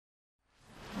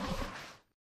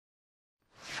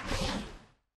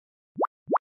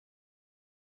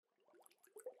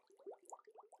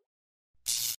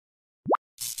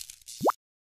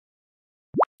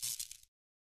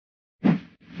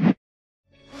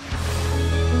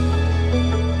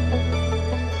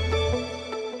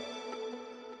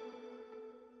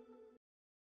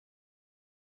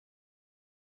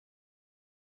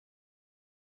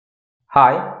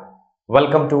Hi,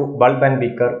 welcome to Bulb and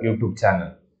Beaker YouTube channel.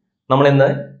 നമ്മൾ ഇന്ന്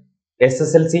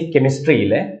SSLC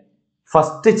കെമിസ്ട്രിയിലെ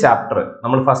first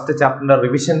ചാപ്റ്ററിന്റെ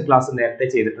revision class നേരത്തെ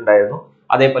ചെയ്തിട്ടുണ്ടായിരുന്നു.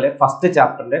 അതേപോലെ first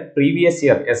ചാപ്റ്ററിന്റെ previous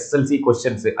year SSLC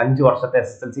questions 5 വർഷത്തെ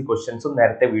SSLC ക്വസ്റ്റ്യൻസും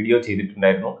നേരത്തെ വീഡിയോ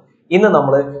ചെയ്തിട്ടുണ്ടായിരുന്നു. ഇന്ന്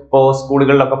നമ്മൾ ഇപ്പോൾ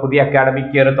സ്കൂളുകളിലൊക്കെ പുതിയ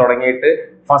അക്കാഡമിക് ഇയർ തുടങ്ങിയിട്ട്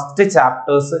ഫസ്റ്റ്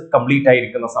ചാപ്റ്റേഴ്സ് കംപ്ലീറ്റ്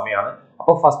ആയിരിക്കുന്ന സമയമാണ്.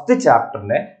 അപ്പോൾ ഫസ്റ്റ്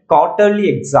ചാപ്റ്ററിന്റെ ക്വാർട്ടർലി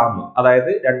എക്സാം,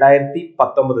 അതായത്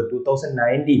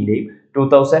 2019-ലെയും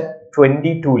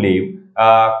 2022-ലെയും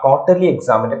ക്വാർട്ടർലി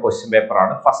എക്സാമിന്റെ ക്വസ്റ്റ്യൻ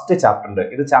പേപ്പറാണ് ഫസ്റ്റ് ചാപ്റ്ററിന്റെ.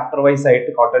 ഇത് ചാപ്റ്റർ വൈസ് ആയിട്ട്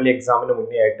ക്വാർട്ടർലി എക്സാമിന്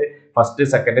മുന്നേ ആയിട്ട് first,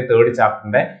 second, third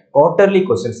ചാപ്റ്ററിന്റെ quarterly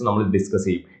questions നമ്മൾ ഡിസ്കസ്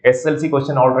ചെയ്യും. SSLC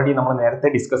ക്വസ്റ്റ്യൻ ഓൾറെഡി നമ്മൾ നേരത്തെ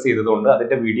ഡിസ്കസ് ചെയ്തതുകൊണ്ട്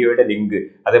അതിന്റെ വീഡിയോയുടെ ലിങ്ക്,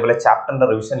 അതേപോലെ ചാപ്റ്ററിന്റെ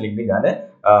റിവിഷൻ ലിങ്ക് ഞാൻ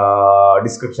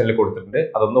ഡിസ്ക്രിപ്ഷനിൽ കൊടുത്തിട്ടുണ്ട്.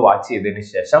 അതൊന്ന് വാച്ച് ചെയ്തതിന്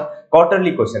ശേഷം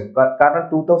ക്വാർട്ടർലി ക്വസ്റ്റ്യൻ, കാരണം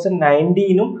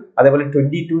 2019-നും അതേപോലെ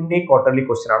 22-ന്റെയും ക്വാർട്ടർലി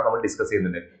ക്വസ്റ്റ്യൻ ആണ് നമ്മൾ ഡിസ്കസ്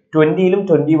ചെയ്യുന്നത്. 20-ലും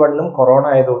 21-ലും കൊറോണ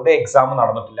ആയതുകൊണ്ട് എക്സാം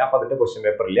നടന്നിട്ടില്ല, അപ്പൊ അതിന്റെ ക്വസ്റ്റ്യൻ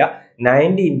പേപ്പർ ഇല്ല.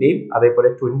 19-ന്റെയും അതേപോലെ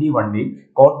 21-ന്റെയും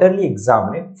ക്വാർട്ടർലി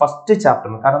എക്സാമിന് ഫസ്റ്റ്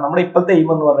ചാപ്റ്ററിന്, കാരണം നമ്മുടെ ഇപ്പോഴത്തെ എയിം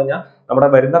എന്ന് പറഞ്ഞാൽ നമ്മുടെ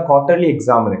വരുന്ന ക്വാർട്ടർലി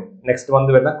എക്സാമിന്, നെക്സ്റ്റ്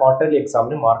മന്ത് വരുന്ന ക്വാർട്ടർലി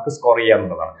എക്സാമിന് മാർക്ക് സ്കോർ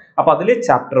ചെയ്യാന്നുള്ളതാണ്. അപ്പൊ അതിൽ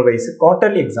ചാപ്റ്റർ വൈസ്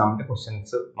ക്വാർട്ടർലി എക്സാമിന്റെ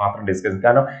ക്വസ്റ്റ്യൻസ് മാത്രം ഡിസ്കസ് ചെയ്യും.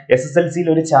 കാരണം SSLCയിൽ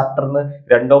ഒരു ചാപ്റ്ററിന്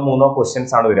 2-3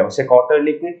 ക്വസ്റ്റ്യൻസ് ആണ് വരിക. പക്ഷേ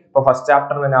ക്വാർട്ടർലിക്ക് ഇപ്പൊ ഫസ്റ്റ്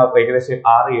ചാപ്റ്ററിന് തന്നെ ഏകദേശം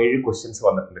 6-7 ക്വസ്റ്റ്യൻസ്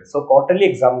വന്നിട്ടുണ്ട്. സോ ക്വാർട്ടർലി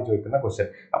എക്സാമിന് ചോദിക്കുന്ന ക്വസ്റ്റ്യൻ,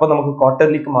 അപ്പൊ നമുക്ക്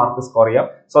ക്വാർട്ടർലിക്ക് മാർക്ക് സ്കോർ ചെയ്യാം.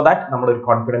 സോ ദാറ്റ് നമ്മുടെ ഒരു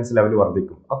കോൺഫിഡൻസ് ലെവൽ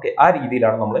വർദ്ധിക്കും. ഓക്കെ, ആ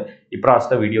രീതിയിലാണ് നമ്മൾ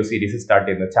ഇപ്രാവശ്യത്തെ വീഡിയോ സീരീസ് സ്റ്റാർട്ട്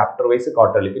ചെയ്യുന്നത്. ചാപ്റ്റർ വൈസ്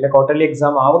ക്വാർട്ടർലി, പിന്നെ ക്വാർട്ടർലി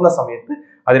എക്സാം ആവുന്ന സമയത്ത്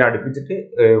അതിനടുപ്പിച്ചിട്ട്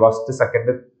first,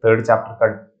 second, third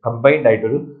chapter combined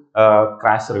ആയിട്ടൊരു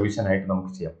ക്രാഷ് റിവിഷൻ ആയിട്ട്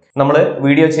നമുക്ക് ചെയ്യാം. നമ്മൾ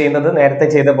വീഡിയോ ചെയ്യുന്നത് നേരത്തെ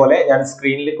ചെയ്ത പോലെ ഞാൻ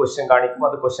സ്ക്രീനിൽ ക്വസ്റ്റ്യൻ കാണിക്കും,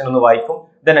 അത് ക്വസ്റ്റ്യൻ ഒന്ന് വായിക്കും,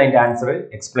 ദെൻ അതിന്റെ ആൻസർ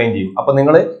എക്സ്പ്ലെയിൻ ചെയ്യും. അപ്പൊ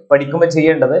നിങ്ങൾ പഠിക്കുമ്പോൾ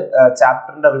ചെയ്യേണ്ടത്,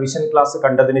 ചാപ്റ്ററിന്റെ റിവിഷൻ ക്ലാസ്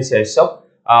കണ്ടതിന് ശേഷം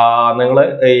നിങ്ങൾ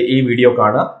ഈ വീഡിയോ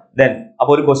കാണുക. ദെൻ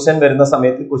അപ്പോൾ ഒരു ക്വസ്റ്റ്യൻ വരുന്ന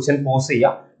സമയത്ത് ക്വസ്റ്റ്യൻ പോസ്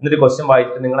ചെയ്യുക, എന്നിട്ട് ക്വസ്റ്റ്യൻ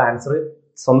വായിച്ചിട്ട് നിങ്ങൾ ആൻസർ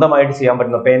സ്വന്തമായിട്ട് ചെയ്യാൻ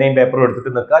പറ്റുന്ന പേനയും പേപ്പറും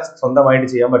എടുത്തിട്ട് നിൽക്കുക, സ്വന്തമായിട്ട്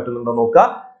ചെയ്യാൻ പറ്റുന്നുണ്ടോ നോക്കുക.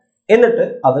 എന്നിട്ട്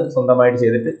അത് സ്വന്തമായിട്ട്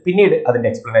ചെയ്തിട്ട് പിന്നീട് അതിന്റെ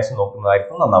എക്സ്പ്ലനേഷൻ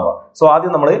നോക്കുന്നതായിരിക്കും നന്നാവുക. സോ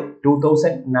ആദ്യം നമ്മൾ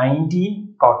 2019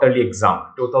 ക്വാർട്ടർലി എക്സാം,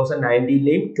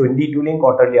 2019-ലെയും 22-ലെയും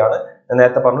ക്വാർട്ടർലി ആണ്.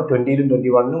 നേരത്തെ പറഞ്ഞു 20-ലും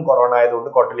 21-ലും കൊറോണ ആയതുകൊണ്ട്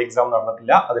ക്വാർട്ടർലി എക്സാം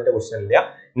നടന്നിട്ടില്ല, അതിന്റെ ക്വസ്റ്റ്യൻ ഇല്ല.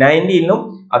 19-ലും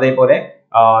അതേപോലെ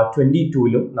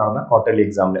 22-ലും നടന്ന ക്വാർട്ടർലി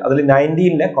എക്സാമിൽ, അതിൽ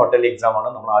 19-ലെ ക്വാർട്ടർലി എക്സാം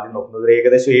ആണ് നമ്മൾ ആദ്യം നോക്കുന്നത്.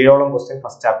 ഏകദേശം 7ഓളം ക്വസ്റ്റ്യൻ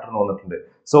ഫസ്റ്റ് ചാപ്റ്ററിന് വന്നിട്ടുണ്ട്.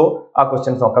 സോ ആ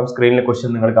ക്വസ്റ്റ്യൻസ് നോക്കാം. സ്ക്രീനിലെ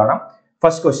ക്വസ്റ്റ്യൻ നിങ്ങൾ കാണാം.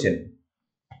 ഫസ്റ്റ് ക്വസ്റ്റ്യൻ: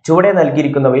 ചുവടെ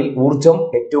നൽകിയിരിക്കുന്നവയിൽ ഊർജം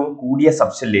ഏറ്റവും കൂടിയ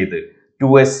സബ്ഷെൽ ഏത്?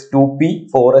 2s, 2p,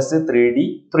 4s, 3d,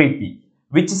 3p.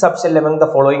 Which subshell among the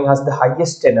following has the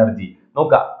highest energy?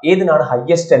 നോക്കാം, ഏതിനാണ്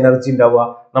ഹയസ്റ്റ് എനർജി ഉണ്ടാവുക?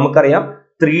 നമുക്കറിയാം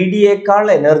 3d-യേക്കാൾ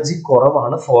എനർജി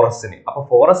കുറവാണ് 4s-ന്. അപ്പൊ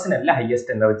 4s-നല്ല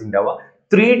ഹയസ്റ്റ് എനർജി ഉണ്ടാവുക,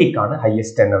 3d-ക്കാണ്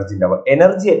ഹയസ്റ്റ് എനർജി ഉണ്ടാവുക.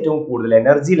 എനർജി ഏറ്റവും കൂടുതൽ,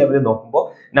 എനർജി ലെവൽ നോക്കുമ്പോൾ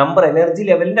നമ്പർ, എനർജി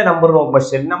ലെവലിന്റെ നമ്പർ നോക്കുമ്പോൾ,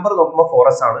 ഷെൽ നമ്പർ നോക്കുമ്പോൾ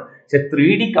 4s ആണ്. പക്ഷെ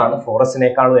 3d-ക്കാണ്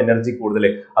 4s-നേക്കാളും എനർജി കൂടുതൽ.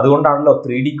 അതുകൊണ്ടാണല്ലോ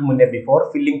 3d-ക്ക് മുന്നേ before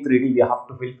filling 3d we have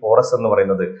to fill 4s എന്ന്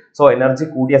പറയുന്നത്. സോ എനർജി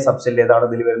കൂടിയ സബ്ഷെൽ ഏതാണ്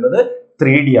ഇതിൽ വരുന്നത്?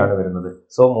 3d ആണ് വരുന്നത്.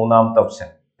 സോ മൂന്നാമത്തെ ഓപ്ഷൻ.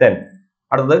 ദെൻ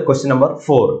അടുത്തത് ക്വസ്റ്റ്യൻ നമ്പർ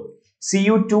 4.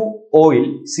 Cu2O-ൽ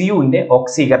Cu-ന്റെ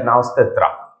ഓക്സീകരണാവസ്ഥ എത്ര?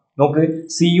 നോക്ക്,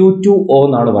 Cu2O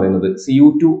എന്നാണ് പറയുന്നത്.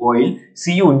 Cu2O-ൽ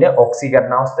Cu-ന്റെ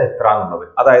ഓക്സീകരണാവസ്ഥ എത്ര എന്നുള്ളത്,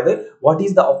 അതായത് what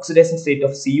is the oxidation state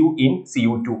of Cu in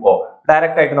Cu2O?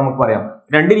 Direct ആയിട്ട് നമുക്ക് പറയാം,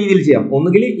 രണ്ട് രീതിയിൽ ചെയ്യാം.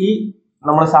 ഒന്നുകിൽ ഈ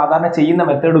നമ്മൾ സാധാരണ ചെയ്യുന്ന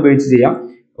മെത്തേഡ് ഉപയോഗിച്ച് ചെയ്യാം.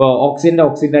 ഓക്സിജന്റെ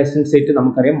ഓക്സിഡേഷൻ സ്റ്റേറ്റ്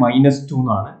നമുക്കറിയാം -2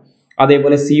 എന്നാണ്.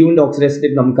 അതേപോലെ Cu-ന്റെ ഓക്സിഡേഷൻ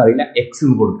സ്റ്റേറ്റ് നമുക്കറിയില്ല, X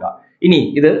എന്ന് കൊടുക്കുക. ഇനി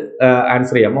ഇത്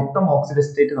ആൻസർ ചെയ്യാം. മൊത്തം ഓക്സിഡേഷൻ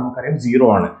സ്റ്റേറ്റ് നമുക്കറിയാം 0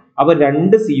 ആണ്. അപ്പൊ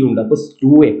 2 Cu ഉണ്ട്, അപ്പൊ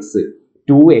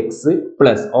 2x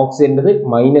പ്ലസ് ഓക്സിജന്റെ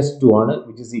 -2 ആണ്,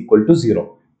 which is equal to 0.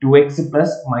 2x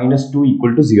plus -2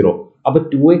 equal to 0. അപ്പൊ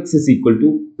 2x ഇസ് ഈക്വൽ ടു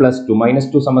 +2,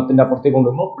 -2 സമത്തിന്റെ അപ്പുറത്തേക്ക്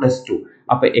കൊണ്ടുവന്നു +2.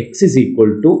 അപ്പൊ x is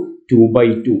equal to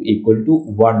 2/2 equal to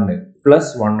 1.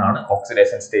 +1 ആണ്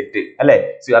ഓക്സിഡേഷൻ സ്റ്റേറ്റ്, അല്ലെ?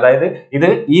 അതായത് ഇത്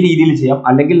ഈ രീതിയിൽ ചെയ്യാം.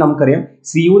 അല്ലെങ്കിൽ നമുക്കറിയാം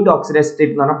Cu-ന്റെ ഓക്സിഡേഷൻ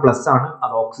സ്റ്റേറ്റ് എന്ന് പറഞ്ഞാൽ പ്ലസ് ആണ്,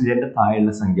 അത് ഓക്സിജന്റെ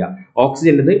താഴെയുള്ള സംഖ്യ.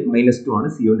 ഓക്സിജന്റെ -2 ആണ്,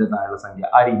 Cu-ന്റെ താഴെയുള്ള സംഖ്യ.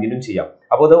 ആ രീതിയിലും ചെയ്യാം.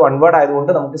 അപ്പോൾ ഇത് വൺ വേർഡ്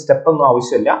ആയതുകൊണ്ട് നമുക്ക് സ്റ്റെപ്പ് ഒന്നും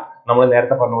ആവശ്യമില്ല. നമ്മൾ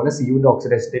നേരത്തെ പറഞ്ഞ പോലെ Cu-ന്റെ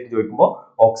ഓക്സിഡേഷൻ സ്റ്റേറ്റ് ചോദിക്കുമ്പോൾ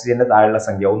ഓക്സിജന്റെ താഴെയുള്ള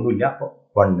സംഖ്യ ഒന്നുമില്ല, അപ്പോൾ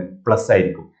 1 പ്ലസ്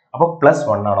ആയിരിക്കും. അപ്പൊ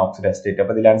 +1 ആണ് ഓക്സിഡേഷൻ സ്റ്റേറ്റ്.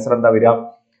 അപ്പൊ ഇതിൽ ആൻസർ എന്താ വരിക?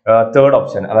 തേർഡ്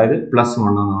ഓപ്ഷൻ, അതായത്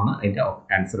 +1 എന്നാണ് അതിന്റെ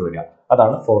ആൻസർ വരിക.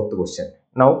 അതാണ് ഫോർത്ത് ക്വസ്റ്റ്യൻ.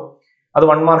 നൗ അത്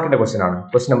 1 മാർക്കിന്റെ ക്വസ്റ്റ്യൻ ആണ്.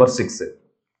 Question number 6.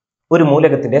 ഒരു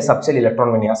മൂലകത്തിന്റെ സബ്ഷെൽ ഇലക്ട്രോൺ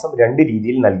വിന്യാസം 2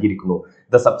 രീതിയിൽ നൽകിയിരിക്കുന്നു.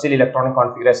 The subshell electronic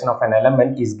configuration of an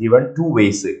element is given 2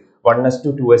 ways: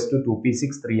 1s2, 2s2,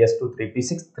 2p6, 3s2,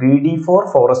 3p6, 3d4,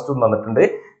 4s2 തന്നിട്ടുണ്ട്,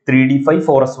 3d5,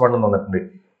 4s1 തന്നിട്ടുണ്ട്.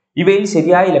 ഇവയിൽ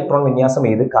ശരിയായ ഇലക്ട്രോൺ വിന്യാസം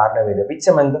ഏത്? കാരണം ഏത്? which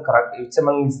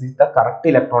among is the correct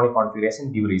electronic configuration?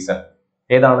 give reason.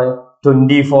 ഏതാണ്?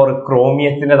 24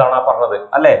 ക്രോമിയത്തിൻ്റെതാണ് പറഞ്ഞത്,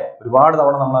 അല്ലെ? ഒരുപാട്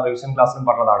തവണ നമ്മൾ റിവിഷൻ ക്ലാസ്സിലും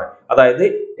പറഞ്ഞതാണ്. അതായത്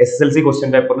SSLC ക്വസ്റ്റ്യൻ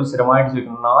പേപ്പറിൽ സ്ഥിരമായിട്ട്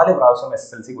ചോദിക്കുന്ന 4 പ്രാവശ്യം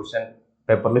SSLC ക്വസ്റ്റ്യൻ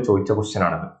പേപ്പറിൽ ചോദിച്ച ക്വസ്റ്റ്യൻ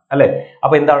ആണത് അല്ലെ.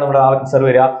 അപ്പൊ എന്താണ് ഇവിടെ ആൻസർ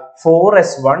വരിക?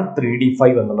 4s1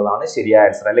 3d5 എന്നുള്ളതാണ് ശരിയായ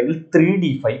ആൻസർ, അല്ലെങ്കിൽ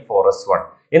 3d5 4s1.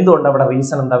 എന്തുകൊണ്ട് അവിടെ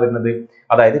റീസൺ എന്താ വരുന്നത്?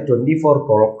 അതായത്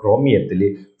 24 ക്രോമിയത്തിൽ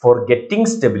for getting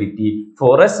stability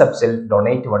 4s subshell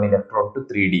donate 1 electron to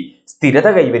 3d. സ്ഥിരത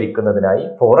കൈവരിക്കുന്നതിനായി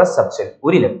 4s സബ്ഷെൽ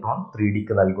 1 ഇലക്ട്രോൺ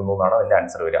 3dക്ക് നൽകുന്നു എന്നാണ് അതിന്റെ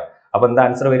ആൻസർ വരിക. അപ്പൊ എന്താ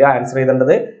ആൻസർ വരിക? ആൻസർ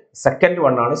ചെയ്തേണ്ടത് സെക്കൻഡ്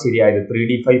വൺ ആണ് ശരിയായത്,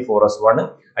 3d5 4s1.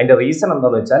 അതിന്റെ റീസൺ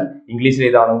എന്താണെന്ന് വെച്ചാൽ ഇംഗ്ലീഷിൽ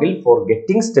ഇതാണെങ്കിൽ for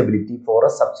getting stability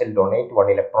 4s subshell donate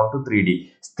 1 electron to 3d.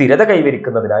 സ്ഥിരത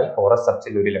കൈവരിക്കുന്നതിനായി 4s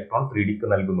സബ്ഷെൽ 1 ഇലക്ട്രോൺ 3dക്ക്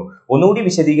നൽകുന്നു. ഒന്നുകൂടി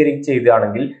വിശദീകരിച്ച്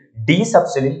എഴുതുകയാണെങ്കിൽ ഡി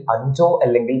സബ്ഷെലിൽ 5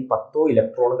 അല്ലെങ്കിൽ 10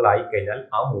 ഇലക്ട്രോണുകൾ ആയി കഴിഞ്ഞാൽ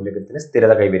ആ മൂലകത്തിന്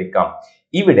സ്ഥിരത കൈവരിക്കാം.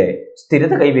 ഇവിടെ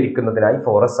സ്ഥിരത കൈവരിക്കുന്നതിനായി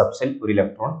 4s സബ്ഷെൽ 1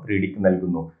 ഇലക്ട്രോൺ 3dക്ക്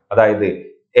നൽകുന്നു. അതായത്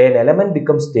an element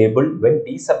becomes stable when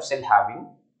d subshell having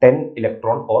 10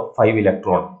 electron or 5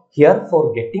 electron. Here for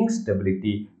getting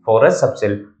stability 4s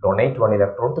subshell donate 1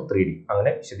 electron to 3d.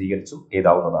 അങ്ങനെ വിശദീകരിച്ചു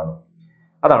എഴുതാവുന്നതാണ്.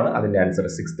 അതാണ് അതിന്റെ ആൻസർ.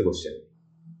 6th ക്വസ്റ്റ്യൻ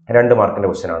 2 മാർക്കിന്റെ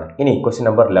ക്വസ്റ്റ്യൻ ആണ്. ഇനി ക്വസ്റ്റ്യൻ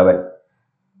നമ്പർ 11.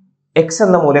 X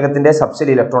എന്ന മൂലകത്തിന്റെ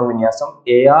സബ്ഷെൽ ഇലക്ട്രോൺ വിന്യാസം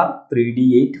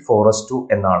Ar3d8 4s2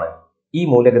 എന്നാണ്. ഈ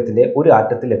മൂലകത്തിന്റെ ഒരു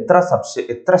ആറ്റത്തിൽ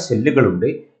എത്ര ഷെല്ലുകളുണ്ട്,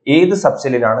 ഏത്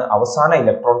സബ്ഷെല്ലിലാണ് അവസാന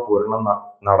ഇലക്ട്രോൺ പൂരണം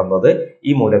നടന്നത്,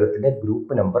 ഈ മൂലകത്തിന്റെ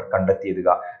group number കണ്ടെത്തിയെഴുതുക.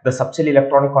 The subshell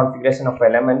electronic configuration of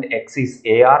element X is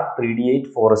Ar3d8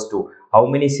 4s2. How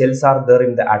many shells are there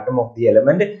in the atom of the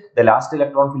element? The last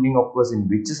electron filling occurs in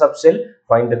which subshell?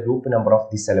 Find the group number of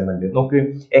this element. നോക്ക്,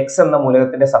 X എന്ന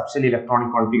മൂലകത്തിന്റെ subshell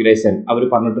electronic configuration അവർ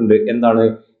പറഞ്ഞിട്ടുണ്ട്. എന്താണ്?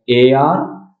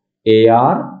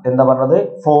 AR എന്താ പറഞ്ഞത്?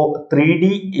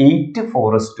 3d8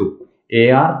 4s2.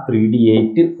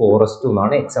 Ar3d8 4s2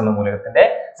 എന്നാണ് X എന്ന മൂലകത്തിന്റെ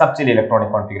സബ്ഷെൽ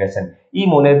ഇലക്ട്രോണിക് കോൺഫിഗറേഷൻ. ഈ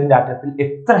മൂലകത്തിന്റെ ആറ്റത്തിൽ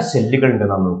എത്ര ഷെല്ലുകൾ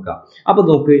ഉണ്ടെന്നാണ് നോക്കുക. അപ്പൊ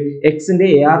നോക്ക്, Xന്റെ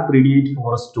Ar3d8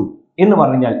 4s2 എന്ന്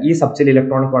പറഞ്ഞാൽ ഈ subshell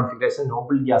electronic configuration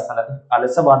noble gas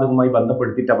അലസവാതകവുമായി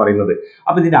ബന്ധപ്പെടുത്തിയിട്ടാണ് പറയുന്നത്.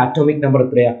 അപ്പൊ ഇതിന്റെ ആറ്റോമിക് നമ്പർ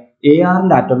എത്രയാ?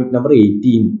 ARന്റെ ആറ്റോമിക് നമ്പർ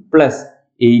 18 പ്ലസ്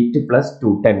 8 പ്ലസ്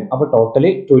 2 10. അപ്പൊ ടോട്ടൽ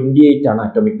 28 ആണ്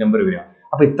ആറ്റോമിക് നമ്പർ വരിക.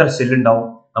 അപ്പൊ ഇത്ര ഷെൽ ഉണ്ടാവും.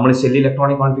 നമ്മൾ ഷെൽ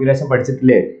ഇലക്ട്രോണിക് കോൺഫിഗറേഷൻ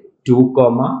പഠിച്ചിട്ടില്ലേ?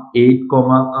 2,8,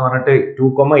 പറഞ്ഞിട്ട്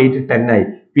 2,8 10 ആയി,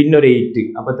 പിന്നെ ഒരു 8,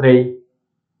 അപ്പൊ എത്രയായി?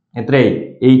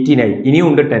 18 ആയി. ഇനിയും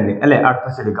ഉണ്ട് 10 അല്ലെ അടുത്ത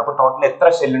ഷെല്ലിക്ക്. അപ്പൊ ടോട്ടൽ എത്ര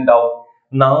ഷെൽ ഉണ്ടാവും?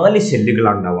 4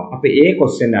 ഷെല്ലുകളാണ് ഉണ്ടാവുക. അപ്പൊ എ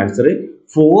ക്വസ്റ്റ്യൻ ആൻസർ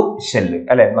 4 ഷെല്ല്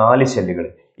അല്ലെ, 4 ഷെല്ലുകൾ.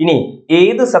 ഇനി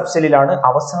ഏത് സബ്ഷെല്ലിലാണ്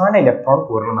അവസാന ഇലക്ട്രോൺ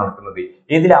പൂരണം നടക്കുന്നത്?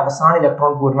 ഏതിൽ അവസാന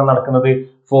ഇലക്ട്രോൺ പൂരണം നടക്കുന്നത്?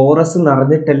 4s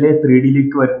നിറഞ്ഞിട്ടല്ലേ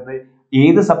 3dയിലേക്ക് വരുന്നത്.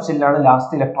 ഏത് സബ്ഷെല്ലിലാണ്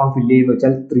ലാസ്റ്റ് ഇലക്ട്രോൺ ഫില്ല് ചെയ്യുന്നത്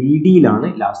വെച്ചാൽ 3dയിലാണ്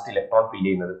ലാസ്റ്റ് ഇലക്ട്രോൺ ഫില്ല്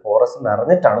ചെയ്യുന്നത്. 4s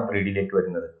നിറഞ്ഞിട്ടാണ് 3dയിലേക്ക്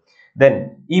വരുന്നത്. ദെൻ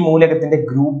ഈ മൂലകത്തിന്റെ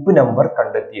ഗ്രൂപ്പ് നമ്പർ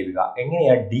കണ്ടെത്തിയെഴുതുക.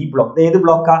 എങ്ങനെയാ? D block. ഏത്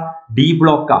ബ്ലോക്കാ? ഡി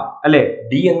ബ്ലോക്കാ അല്ലെ.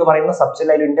 ഡി എന്ന് പറയുന്ന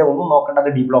സബ്ഷെൽ അതിന്റെ ഒന്നും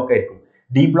നോക്കേണ്ടത് ഡി ബ്ലോക്ക് ആയിരിക്കും.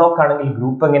 ഡി ബ്ലോക്ക് ആണെങ്കിൽ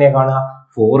ഗ്രൂപ്പ് എങ്ങനെയാ കാണുക?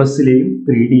 4sലെയും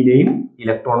 3dയിലെയും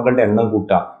ഇലക്ട്രോണുകളുടെ എണ്ണം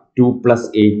കൂട്ടുക. 2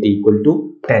 + 8 =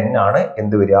 10 ആണ്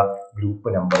എന്ത് വരിക? ഗ്രൂപ്പ്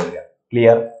നമ്പർ വരിക.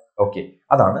 ക്ലിയർ? ഓക്കെ,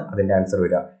 അതാണ് അതിന്റെ ആൻസർ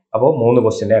വരിക. അപ്പോൾ 3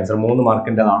 ക്വസ്റ്റ്യന്റെ ആൻസർ 3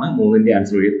 മാർക്കിന്റെതാണ്. 3ന്റെ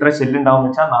ആൻസർ വരിക. എത്ര ഷെല്ല് ഉണ്ടാവും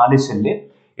വെച്ചാൽ 4 ഷെല്ല്.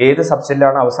 ഏത്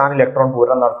സബ്ഷെല്ലാണ് അവസാന ഇലക്ട്രോൺ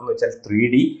പൂരണം നടക്കുന്നത് വെച്ചാൽ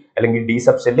 3d അല്ലെങ്കിൽ ഡി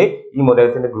സബ്ഷെല്ല്. ഈ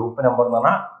മൂലകത്തിന്റെ ഗ്രൂപ്പ് നമ്പർ എന്ന്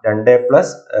പറഞ്ഞാൽ 2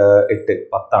 + 8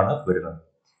 10 ആണ് വരുന്നത്.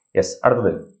 യെസ്.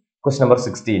 അടുത്തത് ക്വസ്റ്റ്യൻ നമ്പർ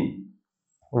 16.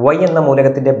 Y എന്ന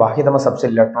മൂലകത്തിന്റെ ബാഹ്യതമ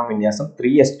സബ്ഷെൽ ഇലക്ട്രോൺ വിന്യാസം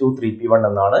 3s2 3p1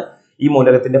 എന്നാണ്. ഈ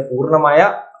മൂലകത്തിന്റെ പൂർണ്ണമായ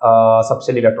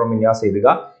സബ്ഷെൽ ഇലക്ട്രോൺ വിന്യാസം എഴുതുക.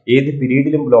 ഏത്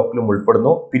പിരീഡിലും ബ്ലോക്കിലും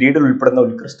ഉൾപ്പെടുന്നു. പിരീഡിൽ ഉൾപ്പെടുന്ന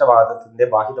ഉത്കൃഷ്ടവാദത്തിന്റെ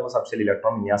ബാഹ്യതമ സബ്ഷെൽ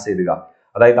ഇലക്ട്രോൺ വിന്യാസം എഴുതുക.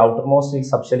 അതായത് outermost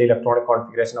subshell electronic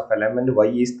configuration of element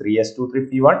Y is 3s2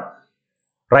 3p1.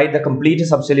 Write the complete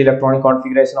subshell electronic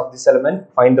configuration of this element.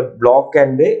 Find the block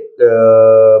and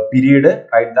period.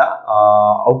 Write the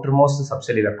outermost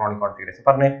subshell electronic configuration.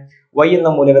 പറഞ്ഞേ, Y എന്ന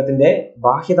മൂലകത്തിന്റെ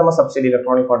ബാഹ്യതമ subshell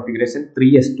electronic configuration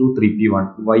 3s2 3p1.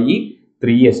 Y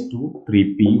 3s2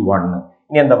 3p1.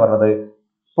 ഇനി എന്താ പറഞ്ഞത്?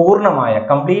 പൂർണ്ണമായ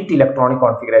complete electronic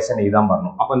configuration എഴുതാൻ പറഞ്ഞു.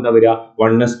 അപ്പൊ എന്താ വരിക?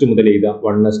 1s2 മുതൽ എഴുതുക.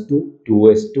 1s2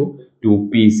 2s2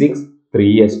 2p6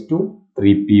 3s2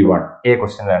 3p1. A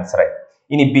question answer ആയി.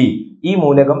 ഇനി ബി, ഈ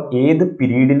മൂലകം ഏത്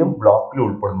പിരീഡിലും ബ്ലോക്കിലും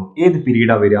ഉൾപ്പെടുന്നു. ഏത്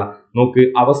പിരീഡാ വരിക? നോക്ക്,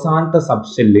 അവസാനത്തെ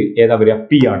സബ്ഷെല്ല് ഏതാ വരിക?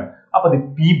 പി ആണ്. അപ്പൊ അത്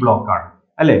പി ബ്ലോക്ക് ആണ്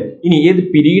അല്ലെ. ഇനി ഏത്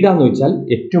പിരീഡാന്ന് വെച്ചാൽ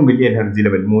ഏറ്റവും വലിയ എനർജി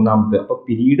ലെവൽ 3ാമത്തെ. അപ്പൊ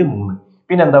പിരീഡ് 3.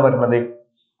 പിന്നെ എന്താ പറയുന്നത്?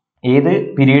 ഏത്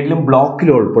പിരീഡിലും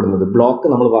ബ്ലോക്കിലും ഉൾപ്പെടുന്നത്. ബ്ലോക്ക്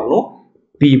നമ്മൾ പറഞ്ഞു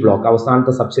പി ബ്ലോക്ക്.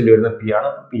 അവസാനത്തെ സബ്ഷെല്ല് വരുന്ന പി ആണ്.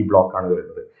 പി ബ്ലോക്ക് ആണ്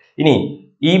വരുന്നത്. ഇനി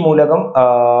ഈ മൂലകം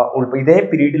ഇതേ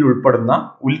പീരീഡിൽ ഉൾപ്പെടുന്ന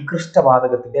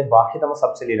ഉത്കൃഷ്ടവാതകത്തിന്റെ ബാഹ്യതമ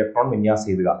സബ്ഷെൽ ഇലക്ട്രോൺ വിന്യാസം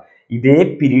എഴുതുക. ഇതേ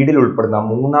പീരീഡിൽ ഉൾപ്പെടുന്ന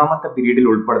 3ാമത്തെ പീരീഡിൽ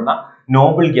ഉൾപ്പെടുന്ന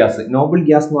നോബിൾ ഗ്യാസ്. നോബിൾ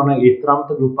ഗ്യാസ് എന്ന് പറഞ്ഞാൽ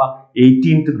എത്രാമത്തെ ഗ്രൂപ്പാ?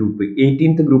 18th group.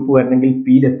 18th ഗ്രൂപ്പ് വരണമെങ്കിൽ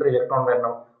പിയിൽ എത്ര ഇലക്ട്രോൺ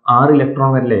വരണം? 6 ഇലക്ട്രോൺ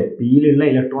വരല്ലേ. പിയിലുള്ള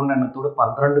ഇലക്ട്രോണിന്റെ എണ്ണത്തോട്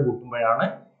 12 കൂട്ടുമ്പോഴാണ്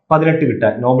 18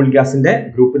 കിട്ടുക. നോബിൾ ഗ്യാസിന്റെ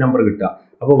ഗ്രൂപ്പ് നമ്പർ കിട്ടുക.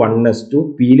 അപ്പോൾ 1s2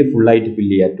 പിയിൽ ഫുൾ ആയിട്ട്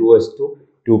ഫില്ല് ചെയ്യുക. 2s2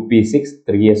 2p6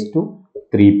 3s2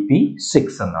 3p6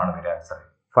 എന്നാണ് ഇതിന്റെ ആൻസർ.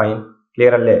 ഫൈൻ,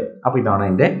 ക്ലിയർ അല്ലേ? അപ്പൊ ഇതാണ്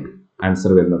അതിന്റെ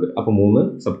ആൻസർ വരുന്നത്. അപ്പൊ 3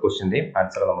 സബ് ക്വസ്റ്റ്യന്റെയും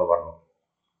ആൻസർ നമ്മൾ പറഞ്ഞു.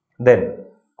 Then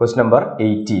question number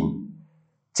 18.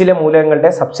 ചില മൂലകങ്ങളുടെ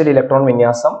സബ്ഷെൽ ഇലക്ട്രോൺ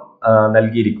വിന്യാസം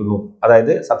നൽകിയിരിക്കുന്നു.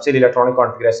 അതായത് subshell electronic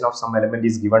configuration of some element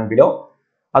is given below.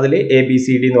 അതിൽ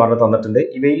ABCD എന്ന് പറഞ്ഞ് തന്നിട്ടുണ്ട്.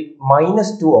 ഇവയിൽ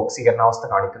 -2 ഓക്സീകരണാവസ്ഥ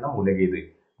കാണിക്കുന്ന മൂലകം ഏത്?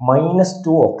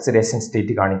 -2 ഓക്സിഡേഷൻ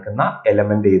സ്റ്റേറ്റ് കാണിക്കുന്ന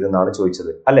എലമെന്റ് ഏതെന്നാണ്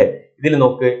ചോദിച്ചത് അല്ലെ. ഇതിൽ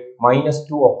നോക്ക്,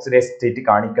 -2 ഓക്സിഡേഷൻ സ്റ്റേറ്റ്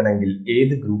കാണിക്കണമെങ്കിൽ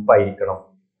ഏത് ഗ്രൂപ്പ് ആയിരിക്കണം?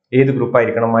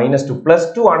 -2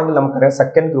 +2 ആണെങ്കിൽ നമുക്കറിയാം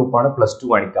സെക്കൻഡ് ഗ്രൂപ്പാണ് +2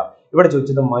 കാണിക്കുക. ഇവിടെ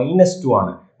ചോദിച്ചത് -2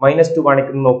 ആണ്. -2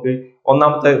 കാണിക്കുന്നത് നോക്ക്,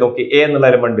 ഒന്നാമത്തെ നോക്കി A എന്നുള്ള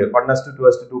element 1s2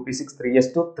 2s2 2p6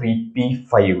 3s2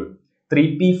 3p5.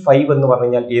 3p5 എന്ന് പറഞ്ഞു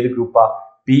കഴിഞ്ഞാൽ ഏത് ഗ്രൂപ്പാ?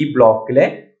 P ബ്ലോക്കിലെ,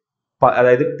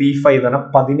 അതായത് P5 എന്ന് പറഞ്ഞാൽ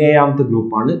 17ാമത്തെ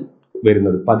ഗ്രൂപ്പാണ്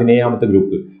വരുന്നത്. 17ാമത്തെ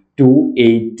ഗ്രൂപ്പ് 2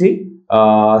 8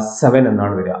 7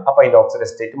 എന്നാണ് വരിക. അപ്പൊ അതിന്റെ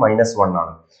ഓക്സിഡേഷൻ സ്റ്റേറ്റ് -1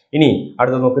 ആണ്. ഇനി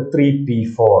അടുത്ത നോക്ക്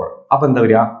 3p4. അപ്പൊ എന്താ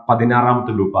വരിക?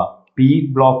 16ാമത്തെ ഗ്രൂപ്പാ. P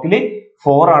ബ്ലോക്കില്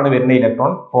 4 ആണ് വരുന്ന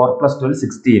ഇലക്ട്രോൺ. 4 +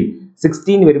 12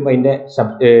 16 വരുമ്പോ അതിന്റെ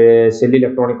ഷെൽ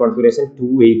ഇലക്ട്രോണിക് കോൺഫിഗറേഷൻ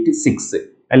 2 8 6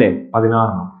 അല്ലെ,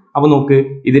 16. അപ്പൊ നോക്ക്,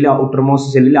 ഇതിൽ ഔട്ടർമോസ്റ്റ്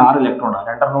ഷെല്ലിൽ 6 ഇലക്ട്രോൺ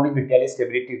ആണ്. 2 കൂടി കിട്ടിയാലേ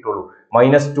സ്റ്റെബിലിറ്റി കിട്ടുള്ളൂ.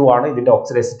 -2 ആണ് ഇതിന്റെ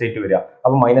ഓക്സിഡേഷൻ സ്റ്റേറ്റ് വരിക.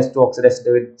 അപ്പൊ -2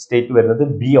 ഓക്സിഡേഷൻ സ്റ്റേറ്റ് വരുന്നത്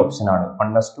ബി ഓപ്ഷൻ ആണ്.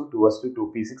 1s2 2s2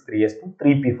 2p6 3s2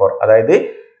 3p4. അതായത്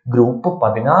ഗ്രൂപ്പ്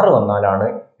 16 വന്നാലാണ്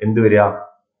എന്ത് വരിക?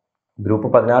 ഗ്രൂപ്പ്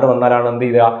 16 വന്നാലാണ് എന്ത്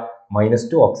ചെയ്യുക?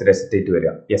 -2 ഓക്സിഡേഷൻ സ്റ്റേറ്റ്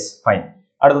വരിക. Yes, fine.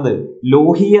 അടുത്തത്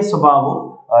ലോഹീയ സ്വഭാവം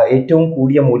ഏറ്റവും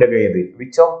കൂടിയ മൂലകം ഏത്?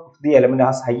 Which of the element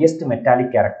has highest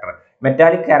metallic character?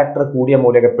 Metallic character കൂടിയ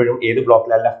മൂലകം എപ്പോഴും ഏത്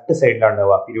ബ്ലോക്കിലാണ്? ലെഫ്റ്റ് സൈഡിലാണ്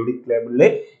ഉണ്ടാവുക. പീരിയോഡിക് ടേബിളിൽ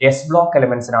S ബ്ലോക്ക്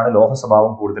എലമെന്റ്സിനാണ് ലോഹ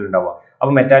സ്വഭാവം കൂടുതൽ ഉണ്ടാവുക.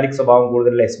 അപ്പൊ മെറ്റാലിക് സ്വഭാവം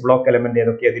കൂടുതലുള്ള S ബ്ലോക്ക് എലമെന്റ്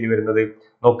ഏതൊക്കെയാണ് ഇതിൽ വരുന്നത്?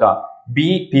 നോക്കാം. B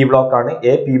P ബ്ലോക്ക് ആണ്,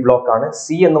 A P ബ്ലോക്ക് ആണ്, C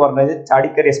എന്ന് പറഞ്ഞത്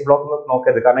ചാടിക്കറി S ബ്ലോക്ക്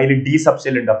നോക്കരുത്, കാരണം അതിൽ D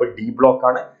സബ്ഷെൽ ഉണ്ട്. അപ്പൊ D ബ്ലോക്ക്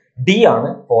ആണ്. D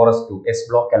ആണ് 4s2 S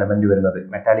ബ്ലോക്ക് എലമെന്റ് വരുന്നത്.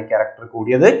 മെറ്റാലിക് ക്യാരക്ടർ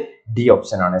കൂടിയത് D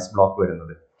ഓപ്ഷൻ ആണ്, S ബ്ലോക്ക്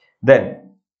വരുന്നത്. ദെൻ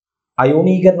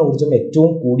അയോണീകരണ ഊർജ്ജം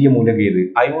ഏറ്റവും കൂടിയ മൂലകം ഏത്?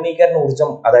 അയോണീകരണ ഊർജ്ജം,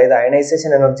 അതായത്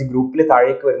അയണൈസേഷൻ എനർജി ഗ്രൂപ്പിൽ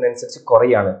താഴേക്ക് വരുന്നതനുസരിച്ച്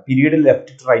കുറയാണ്, പീരീഡിൽ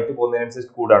ലെഫ്റ്റ് ടു റൈറ്റ്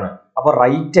പോകുന്നതിനനുസരിച്ച് കൂടാണ്. അപ്പൊ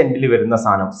റൈറ്റ് എൻഡിൽ വരുന്ന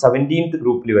സാധനം 17th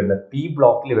ഗ്രൂപ്പിൽ വരുന്ന P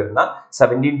ബ്ലോക്കിൽ വരുന്ന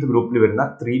 17th ഗ്രൂപ്പിൽ വരുന്ന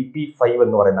 3p5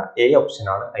 എന്ന് പറയുന്ന A ഓപ്ഷൻ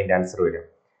ആണ് അതിന്റെ ആൻസർ വരിക.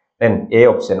 Then A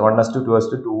option 1s2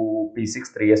 2s2 2p6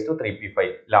 3s2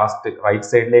 3p5 last right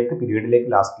സൈഡിലേക്ക് പീരീഡിലേക്ക്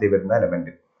ലാസ്റ്റിൽ വരുന്ന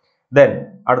എലമെന്റ്. ദെൻ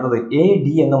അടുത്തത് AD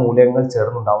എന്ന മൂലകങ്ങൾ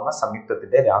ചേർന്നുണ്ടാവുന്ന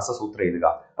സംയുക്തത്തിന്റെ രാസസൂത്രം എഴുതുക.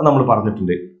 അത് നമ്മൾ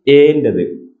പറഞ്ഞിട്ടുണ്ട്. Aന്റേത്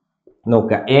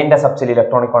നോക്കുക, Aന്റെ സബ്ഷെൽ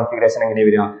ഇലക്ട്രോണിക് കോൺഫിഗറേഷൻ എങ്ങനെ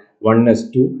വരിക?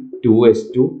 1s2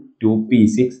 2s2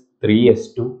 2p6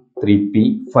 3s2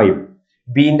 3p5.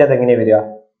 Bന്റേത് എങ്ങനെ വരിക?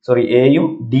 സോറി, Aയും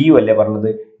Dയും അല്ലേ പറഞ്ഞത്.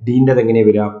 Dന്റേത് എങ്ങനെ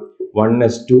വരിക?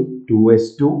 1s2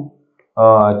 2s2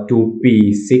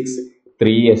 2p6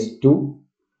 3s2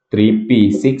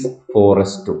 3p6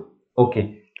 4s2. Okay,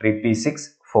 3p6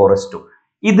 4s2.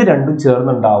 ഇത് രണ്ടും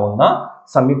ചേർന്നുണ്ടാവുന്ന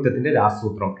സംയുക്തത്തിന്റെ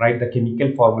രാസസൂത്രം. Write the chemical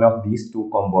formula of these two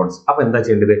compounds. അപ്പൊ എന്താ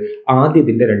ചെയ്യേണ്ടത്? ആദ്യം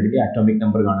ഇതിന്റെ രണ്ടിന്റെ ആറ്റോമിക്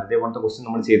നമ്പർ കാണാം. അതേപോലത്തെ ക്വസ്റ്റ്യൻ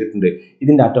നമ്മൾ ചെയ്തിട്ടുണ്ട്.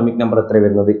 ഇതിന്റെ ആറ്റോമിക് നമ്പർ എത്ര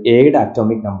വരുന്നത്? എയുടെ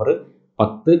ആറ്റോമിക് നമ്പർ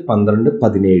 10 12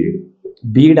 17.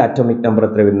 ബിയുടെ ആറ്റോമിക് നമ്പർ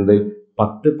എത്ര വരുന്നത്?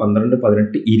 10 12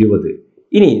 18 20.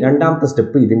 ഇനി രണ്ടാമത്തെ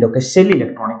സ്റ്റെപ്പ്, ഇതിന്റെ ഒക്കെ ഷെൽ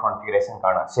ഇലക്ട്രോണിക് കോൺഫിഗറേഷൻ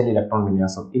കാണാം. ഷെൽ ഇലക്ട്രോൺ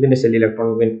വിന്യാസം. ഇതിന്റെ ഷെൽ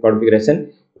ഇലക്ട്രോണിക് കോൺഫിഗറേഷൻ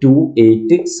 2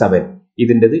 8 7.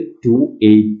 ഇതിൻ്റെത് 2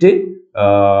 8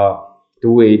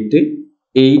 8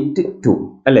 8 2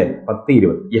 അല്ലെ, 10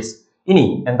 20. യെസ്. ഇനി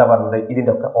എന്താ പറഞ്ഞത്?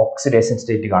 ഇതിന്റെ ഒക്കെ ഓക്സിഡേഷൻ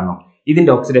സ്റ്റേറ്റ് കാണണം.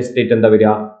 ഇതിന്റെ ഓക്സിഡേഷൻ സ്റ്റേറ്റ് എന്താ വരിക?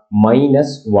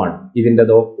 -1.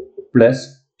 ഇതിൻ്റെതോ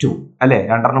 +2 അല്ലെ.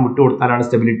 രണ്ടെണ്ണം വിട്ടു കൊടുത്താലാണ്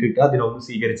സ്റ്റെബിലിറ്റി കിട്ടുക, അതിനൊന്ന്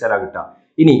സ്വീകരിച്ചാലാ കിട്ടുക.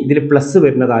 ഇനി ഇതിൽ പ്ലസ്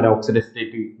വരുന്നത് ആരാ? ഓക്സിഡേഷൻ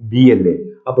സ്റ്റേറ്റ് B അല്ലേ.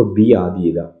 അപ്പൊ B ആദ്യം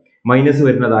ചെയ്താ. മൈനസ്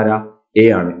വരുന്നത് ആരാ? A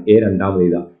ആണ്. A രണ്ടാമത്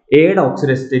ചെയ്താ. Aയുടെ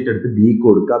ഓക്സിഡേഷൻ സ്റ്റേറ്റ് എടുത്ത് Bക്ക്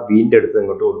കൊടുക്കുക, Bന്റെ അടുത്ത്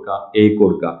എങ്ങോട്ട് കൊടുക്കുക? Aക്ക്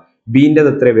കൊടുക്കുക. Bന്റെ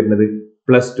എത്ര വരുന്നത്?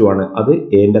 +2 ആണ്. അത്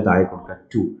Aന്റെ താഴെ കൊടുക്കുക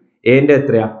 2. Aന്റെ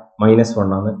എത്രയാ?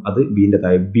 -1 ആണ്. അത് Bന്റെ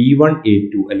താഴെ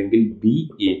B1A2 അല്ലെങ്കിൽ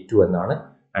BA2 എന്നാണ്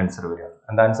ആൻസർ വരിക.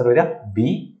 എന്താ ആൻസർ വരിക?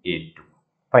 BA2.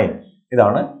 ഫൈൻ.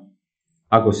 ഇതാണ്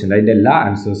ആ ക്വസ്റ്റ്യൻ. അതിന്റെ എല്ലാ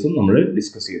ആൻസേഴ്സും നമ്മൾ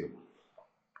ഡിസ്കസ് ചെയ്തു.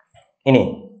 ഇനി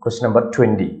ക്വസ്റ്റ്യൻ നമ്പർ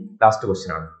 20, ലാസ്റ്റ്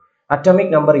ക്വസ്റ്റ്യൻ ആണ്.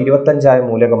 അറ്റോമിക് നമ്പർ 25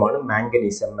 മൂലകമാണ്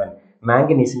manganese, Mn.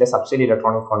 മാംഗനീസിന്റെ subshell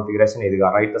electronic configuration എഴുതുക.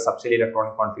 Write the subshell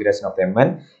electronic configuration of Mn.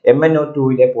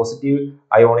 MnO2ലെ positive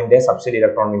അയോണിന്റെ subshell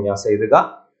electron വിന്യാസം എഴുതുക.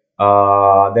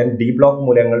 ദെൻ ഡി ബ്ലോക്ക്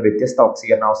മൂലകങ്ങൾ വ്യത്യസ്ത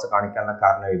ഓക്സീകരണാവസ്ഥ കാണിക്കാനുള്ള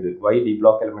കാരണം ഇത്. Y D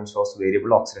block element shows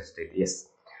variable oxidation state. Yes,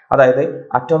 അതായത്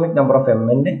അറ്റോമിക് നമ്പർ ഓഫ്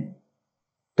Mn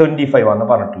 25 ആണ്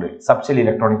പറഞ്ഞിട്ടുള്ളത്. സബ്ഷെൽ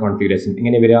ഇലക്ട്രോണിക് കോൺഫിഗറേഷൻ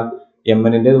എങ്ങനെ വരിക?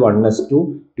 Mnന്റെ 1s2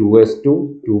 2s2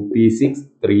 2p6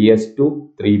 3s2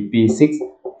 3p6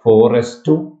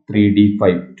 4s2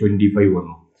 3d5 25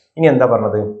 വന്നു. ഇനി എന്താ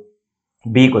പറഞ്ഞത്?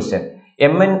 B question.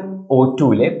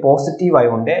 MnO2ലെ positive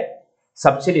അയോണിന്റെ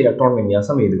subshell electron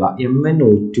വിന്യാസം എഴുതുക.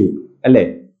 MnO2 അല്ലേ?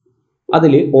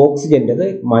 അതിൽ ഓക്സിജൻ്റെത്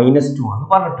 -2 എന്ന്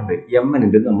പറഞ്ഞിട്ടുണ്ട്. Mn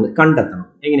നമ്മൾ കണ്ടെത്തണം.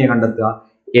 എങ്ങനെയാണ് കണ്ടെത്തുക?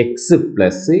 x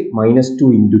plus -2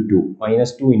 into 2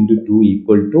 -2 into 2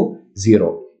 equal to 0,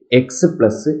 x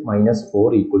plus -4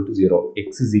 equal to 0, x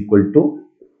is equal to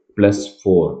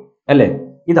 +4 അല്ലേ?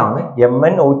 ഇതാണ്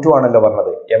MnO2 ആണല്ലോ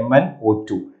പറഞ്ഞത്, MnO2.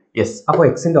 യെസ്, അപ്പോൾ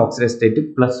എക്സിന്റെ ഓക്സിഡേഷൻ സ്റ്റേറ്റ്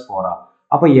 +4 ആണ്.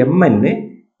 അപ്പോൾ Mn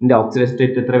ഓക്സിഡേഷൻ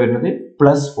സ്റ്റേറ്റ് എത്ര വരുന്നത്?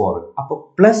 +4. അപ്പോൾ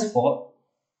 +4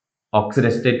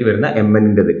 ഓക്സിഡേഷൻ സ്റ്റേറ്റ് വരുന്ന Mn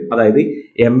അതായത്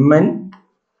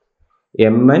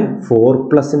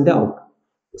Mn4+ന്റെ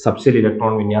സബ്ഷെൽ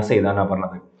ഇലക്ട്രോൺ വിന്യാസം ഏതാണ്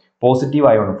പറഞ്ഞത്? പോസിറ്റീവ്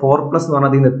ആയതാണ്. 4+ എന്ന്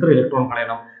പറഞ്ഞാൽ ഇതിന് എത്ര ഇലക്ട്രോൺ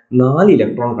കളയണം? 4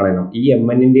 ഇലക്ട്രോൺ കളയണം. ഈ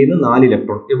Mn 4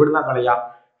 ഇലക്ട്രോൺ എവിടുന്നാ കളയാ?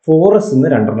 4s നിന്ന്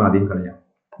 2 ആദ്യം കളയാം,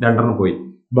 2 പോയി.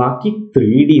 ബാക്കി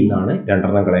 3d എന്നാണ്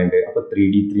 2 കളയേണ്ടത്. അപ്പൊ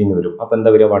 3d3 എന്ന് വരും. അപ്പൊ എന്താ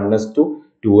വരിക? 1s2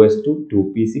 2s2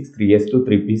 2p6 3s2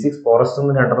 3p6 4s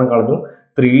നിന്ന് 2 കളഞ്ഞു,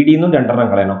 3d നിന്നും 2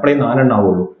 കളയണം, അപ്പോഴേ 4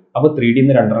 ആവുള്ളൂ. അപ്പൊ 3d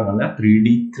നിന്ന് 2 കളഞ്ഞാൽ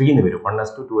 3d3 എന്ന് വരും.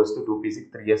 1s2 2s2 2p6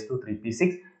 3s2 3p6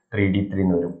 3d3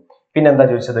 എന്ന് വരും. പിന്നെ എന്താ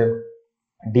ചോദിച്ചത്?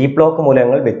 ഡി ബ്ലോക്ക്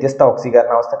മൂലകങ്ങൾ വ്യത്യസ്ത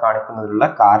ഓക്സീകരണാവസ്ഥ കാണിക്കുന്നതിനുള്ള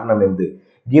കാരണം എന്ത്?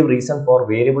 Give reason for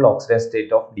variable oxidation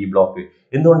state of D block.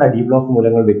 എന്തുകൊണ്ടാണ് ഡി ബ്ലോക്ക്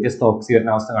മൂലകങ്ങൾ വ്യത്യസ്ത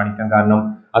ഓക്സീകരണാവസ്ഥ കാണിക്കാൻ കാരണം?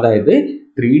 അതായത്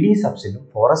 3d സബ്ഷെല്ലും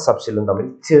 4s സബ്ഷെല്ലും തമ്മിൽ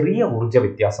ചെറിയ ഊർജ്ജ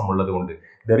വ്യത്യാസം ഉള്ളതുകൊണ്ട്.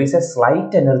 There is a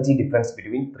slight energy difference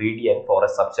between 3d and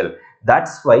 4s subshell.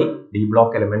 That's why d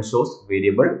block element shows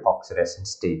variable oxidation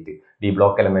state. d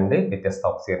block element വ്യത്യസ്ത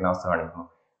ഓക്സീകരണാവസ്ഥ കാണിക്കുന്നു.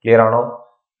 ക്ലിയർ ആണോ?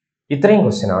 ഇത്രയും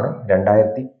ക്വസ്റ്റ്യൻ ആണ്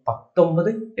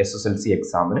 2019 SSLC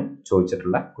എക്സാമിന്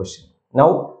ചോദിച്ചിട്ടുള്ള question. Now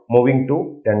moving to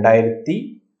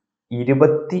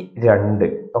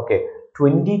 2022 okay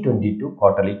 2022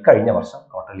 quarterly, കഴിഞ്ഞ വർഷം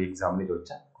quarterly എക്സാമിന്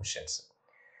ചോദിച്ച ക്വസ്റ്റ്യൻസ്.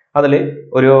 അതിൽ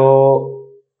ഒരു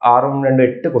 6 2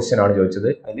 8 ക്വസ്റ്റ്യൻ ആണ് ചോദിച്ചത്.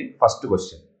 അതിൽ ഫസ്റ്റ്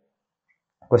ക്വസ്റ്റ്യൻ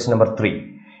നമ്പർ 3.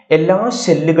 എല്ലാ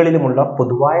ഷെല്ലുകളിലുമുള്ള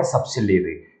പൊതുവായ സബ്ഷെൽ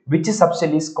ഏത്? Which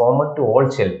subshell is common to all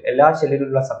shell? എല്ലാ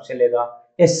ഷെല്ലിലുള്ള സബ്ഷെൽ ഏതാ?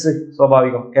 എസ്.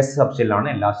 സ്വാഭാവികം, എസ് സബ്ഷെല്ലാണ്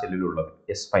എല്ലാ ഷെല്ലിലും ഉള്ളത്.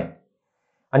 S, fine.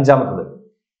 അഞ്ചാമത്തത്,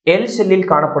 എൽ ഷെല്ലിൽ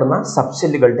കാണപ്പെടുന്ന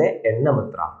സബ്ഷെല്ലുകളുടെ എണ്ണം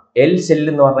എത്ര? എൽ ഷെല്ല്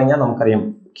എന്ന് പറഞ്ഞു കഴിഞ്ഞാൽ നമുക്കറിയാം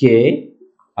കെ,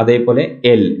 അതേപോലെ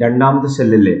എൽ രണ്ടാമത്തെ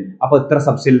ഷെല്ലില്ലേ. അപ്പൊ എത്ര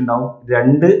സബ്ഷെൽ ഉണ്ടാവും?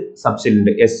 2 സബ്ഷെൽ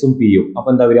ഉണ്ട്, എസും പിയും. അപ്പൊ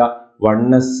എന്താ വരിക?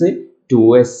 1s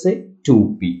 2s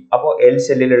 2p. അപ്പോൾ എൽ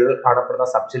ഷെല്ലിൽ കാണപ്പെടുന്ന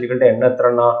സബ്ഷെല്ലുകളുടെ എണ്ണം എത്ര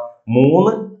എണ്ണ?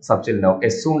 3 സബ്ഷെൽ ഉണ്ടാവും.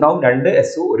 എസും ഉണ്ടാവും, 2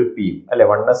 എസും 1 പിയും അല്ലെ?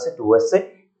 1s 2s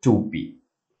 2p.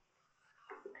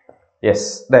 Yes.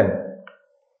 Then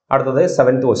അടുത്തത്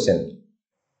 7th ക്വസ്റ്റ്യൻ.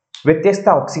 വ്യത്യസ്ത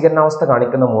ഓക്സീകരണാവസ്ഥ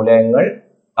കാണിക്കുന്ന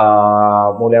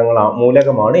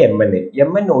മൂലകമാണ് Mn.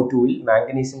 MnO2ൽ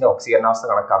മാംഗനീസിന്റെ ഓക്സീകരണാവസ്ഥ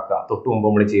കണക്കാക്കുക. തൊട്ടു മുമ്പ്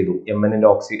നമ്മൾ ചെയ്തു.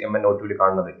 MnO2ൽ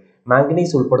കാണുന്നത്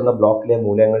മാംഗനീസ് ഉൾപ്പെടുന്ന ബ്ലോക്കിലെ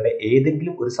മൂലകങ്ങളുടെ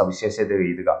ഏതെങ്കിലും ഒരു സവിശേഷത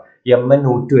എഴുതുക.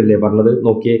 MnO2 അല്ലേ പറഞ്ഞത്?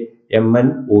 നോക്കിയേ,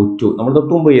 MnO2 നമ്മൾ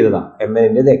തൊട്ടു മുമ്പ് ചെയ്തതാ.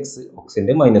 Mn x,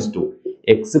 ഓക്സിജന്റെ -2,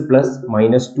 x plus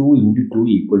 -2 into 2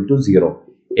 equal to 0,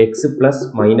 x plus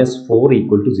 -4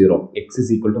 equal to 0, x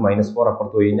is equal to -4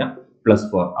 അപ്പുറത്ത് പോയി കഴിഞ്ഞാൽ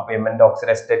 +4. അപ്പൊ Mn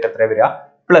ഓക്സിഡേഷൻ സ്റ്റേറ്റ് എത്ര വരിക?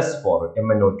 +4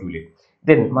 MnO2ൽ.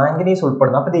 ദെൻ മാംഗനീസ്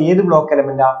ഉൾപ്പെടുന്ന, അപ്പൊ ഇത് ഏത് ബ്ലോക്ക്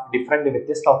എലമെന്റാ? ഡിഫറെന്റ്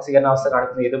വ്യത്യസ്ത ഓക്സീകരണാവസ്ഥ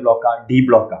കാണിക്കുന്ന ഏത് ബ്ലോക്കാ? ഡി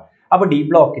ബ്ലോക്കാ. അപ്പൊ ഡി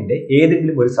ബ്ലോക്കിന്റെ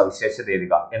ഏതെങ്കിലും ഒരു സവിശേഷത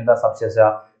എഴുതുക. എന്താ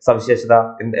സവിശേഷത?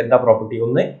 എന്താ പ്രോപ്പർട്ടി?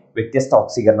 ഒന്ന്, വ്യത്യസ്ത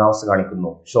ഓക്സീകരണാവസ്ഥ കാണിക്കുന്നു,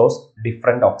 ഷോസ്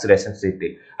ഡിഫറെന്റ് ഓക്സിഡേഷൻ സ്റ്റേറ്റ്.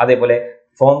 അതേപോലെ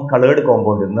ഫോം കളേർഡ്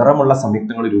കോമ്പൗണ്ട്, നിറമുള്ള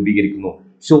സംയുക്തങ്ങൾ രൂപീകരിക്കുന്നു,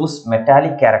 ഷോസ്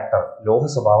മെറ്റാലിക് ക്യാരക്ടർ, ലോഹ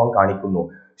സ്വഭാവം കാണിക്കുന്നു,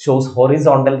 ഷോസ്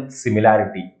ഹൊറിസോണ്ടൽ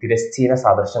സിമിലാരിറ്റി, തിരശ്ചീന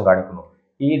സാദൃശ്യം കാണിക്കുന്നു.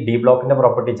 ഈ ഡി ബ്ലോക്കിന്റെ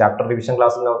പ്രോപ്പർട്ടി ചാപ്റ്റർ റിവിഷൻ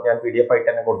ക്ലാസ്സിൽ ഞാൻ PDF ആയിട്ട്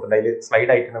തന്നെ കൊടുത്തിട്ടുണ്ട്, അതിൽ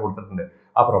സ്ലൈഡ് ആയിട്ട് തന്നെ കൊടുത്തിട്ടുണ്ട്.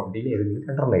 ആ പ്രോപ്പർട്ടിയിൽ ഏതെങ്കിലും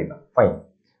 2 എഴുതാം. ഫൈൻ.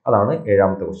 അതാണ്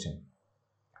 7ാമത്തെ ക്വസ്റ്റ്യൻ.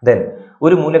 ദെൻ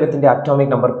ഒരു മൂലകത്തിന്റെ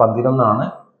അറ്റോമിക് നമ്പർ 11 ആണ്.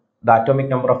 The atomic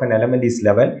number of N element is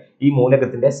 11. ഈ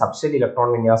മൂലകത്തിന്റെ സബ്ഷെൽ ഇലക്ട്രോൺ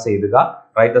വിന്യാസം എഴുതുക.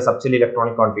 Write the subshell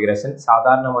electronic configuration.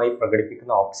 സാധാരണമായി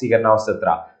പ്രകടിപ്പിക്കുന്ന ഓക്സീകരണാവസ്ഥ എത്ര?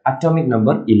 അറ്റോമിക്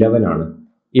നമ്പർ 11 ആണ്.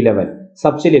 11.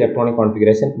 Subshell electronic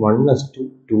configuration 1s2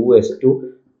 2s2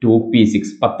 2p6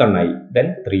 10 ആയി. ദെൻ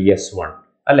 3s1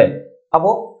 അല്ലെ? അപ്പോ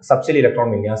സബ്ഷെൽ ഇലക്ട്രോൺ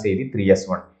വിന്യാസം എഴുതി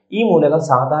 3s1. ഈ മൂലകം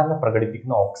സാധാരണ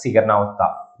പ്രകടിപ്പിക്കുന്ന ഓക്സീകരണാവസ്ഥ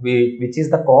which is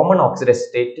the common oxidation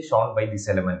state shown by this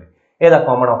element. ഏതാ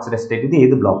കോമൺ ഓക്സിഡേഷൻ സ്റ്റേറ്റ്? ഇത്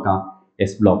ഏത് ബ്ലോക്കാ?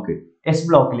 S block. എസ്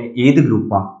ബ്ലോക്കിലെ ഏത്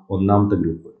ഗ്രൂപ്പാ? 1ാമത്തെ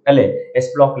ഗ്രൂപ്പ് അല്ലെ?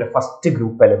 എസ് ബ്ലോക്കിലെ ഫസ്റ്റ്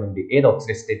ഗ്രൂപ്പ് എലമെന്റ് ഏത്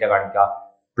ഓക്സിഡേഷൻ സ്റ്റേറ്റ് കാണിക്കുക?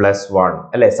 +1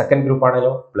 അല്ലെ? സെക്കൻഡ് ഗ്രൂപ്പ്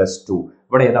ആണല്ലോ +2.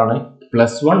 ഇവിടെ ഏതാണ്?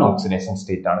 +1 ഓക്സിഡേഷൻ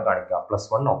സ്റ്റേറ്റ് ആണ് കാണിക്കുക,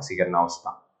 +1 ഓക്സീകരണാവസ്ഥ.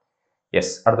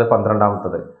 യെസ്. അടുത്ത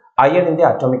 12ാമത്തത്, അയണിന്റെ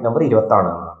അറ്റോമിക് നമ്പർ 20 ആണ്.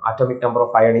 Atomic number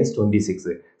of iron is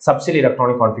 26. Subshell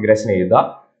electronic configuration എഴുതുക.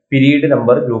 പീരീഡ്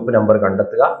നമ്പർ, ഗ്രൂപ്പ് നമ്പർ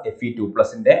കണ്ടെത്തുക.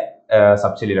 Fe2+ന്റെ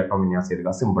സബ്ഷെൽ ഇലക്ട്രോൺ വിന്യാസം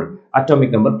എഴുതുക. സിമ്പിൾ.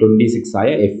 അറ്റോമിക് നമ്പർ 26 ആയ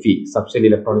Fe, subshell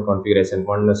electronic configuration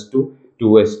 1s2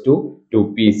 2s2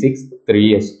 2p6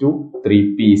 3s2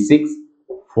 3p6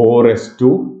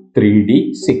 4s2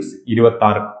 3d6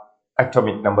 26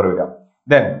 atomic number വരിക.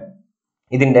 Then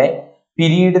ഇതിന്റെ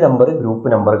period number group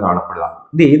number കാണപ്പെടുക.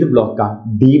 ഇത് ഏത് ബ്ലോക്കാ?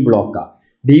 D ബ്ലോക്കാ.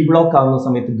 D block ആകുന്ന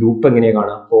സമയത്ത് ഗ്രൂപ്പ് എങ്ങനെയാ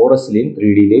കാണുക? 4sലെയും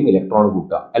 3dലെയും ഇലക്ട്രോൺ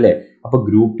കൂട്ടുക അല്ലെ. അപ്പൊ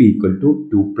ഗ്രൂപ്പ് ഈക്വൽ ടു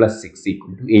 2 + 6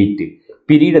 = 8.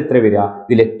 പീരീഡ് എത്ര വരിക?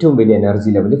 ഇതിൽ ഏറ്റവും വലിയ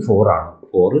എനർജി ലെവൽ 4 ആണ്.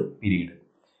 4 പീരീഡ്.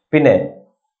 പിന്നെ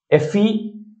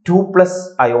Fe2+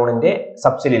 അയോണിന്റെ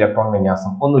സബ്ഷെൽ ഇലക്ട്രോൺ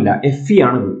വിന്യാസം ഒന്നുമില്ല, Fe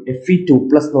ആണിത്.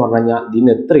 Fe2+ എന്ന് പറഞ്ഞു കഴിഞ്ഞാൽ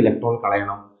ഇതിന് എത്ര ഇലക്ട്രോൺ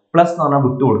കളയണം? പ്ലസ് എന്ന് പറഞ്ഞാൽ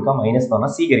വിട്ടു കൊടുക്കുക, മൈനസ് എന്ന്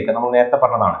പറഞ്ഞാൽ സ്വീകരിക്കുക. നമ്മൾ നേരത്തെ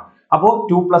പറഞ്ഞതാണ്. അപ്പോൾ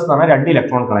 2+ എന്ന് പറഞ്ഞാൽ 2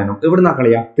 ഇലക്ട്രോൺ കളയണം. എവിടുന്നാ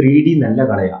കളയുക? 3D നല്ല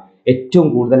കളയുക. ഏറ്റവും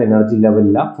കൂടുതൽ എനർജി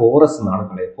ലെവലില്ല 4s എന്നാണ്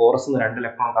കളയുക. 4s 2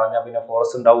 ഇലക്ട്രോൺ കളഞ്ഞാൽ പിന്നെ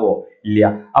 4s ഉണ്ടാവുമോ? ഇല്ല.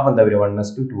 അപ്പൊ എന്താ വരിക?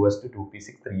 1s2 2s2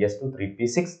 2p6 3s2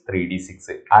 3p6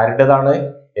 3d6. ആരുടേതാണ്?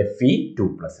 Fe2+.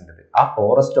 ആ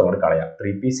 4s അങ്ങോട്ട് കളയാം.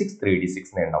 3p6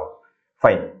 3d6 ഉണ്ടാവും.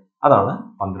 ഫൈൻ. അതാണ്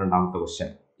 12ാമത്തെ ക്വസ്റ്റ്യൻ.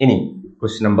 ഇനി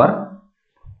ക്വസ്റ്റ്യൻ നമ്പർ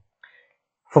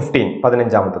 15,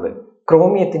 15ാമത്തത്.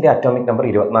 ക്രോമിയത്തിന്റെ അറ്റോമിക് നമ്പർ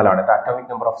 24 ആണ്. Atomic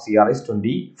number of Cr is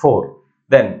 24.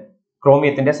 Then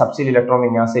ക്രോമിയത്തിന്റെ subshell electron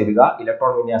വിന്യാസം എഴുതുക.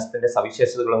 ഇലക്ട്രോൺ വിന്യാസത്തിന്റെ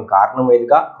സവിശേഷതകളും കാരണവും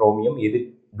എഴുതുക. ക്രോമിയം ഏത്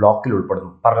ബ്ലോക്കിൽ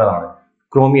ഉൾപ്പെടുന്നു പറഞ്ഞതാണ്.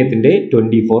 ക്രോമിയത്തിന്റെ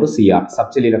 24 Cr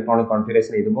സബ്ഷെൽ ഇലക്ട്രോണിക്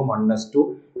കോൺഫിഗറേഷൻ എഴുതുമ്പോൾ 1s2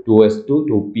 2s2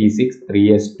 2p6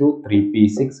 3s2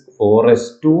 3p6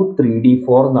 4s2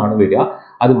 3d4 എന്നാണ് വരിക.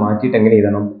 അത് മാറ്റിയിട്ട് എങ്ങനെ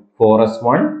എഴുതണം?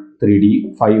 4s1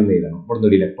 3d5 എന്ന് എഴുതണം. ഇവിടുന്ന്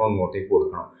ഒരു ഇലക്ട്രോൺ ഇങ്ങോട്ടേക്ക്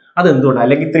കൊടുക്കണം. അതെന്തുകൊണ്ടാണ്?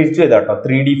 അല്ലെങ്കിൽ തിരിച്ചു എഴുതാട്ടോ.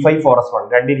 3d5 4s1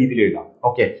 രണ്ട് രീതിയിൽ എഴുതാം.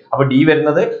 ഓക്കെ. അപ്പൊ ഡി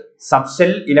വരുന്നത്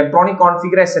subshell electronic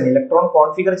configuration, electron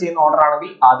configure ചെയ്യുന്ന ഓർഡർ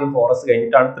ആണെങ്കിൽ ആദ്യം 4s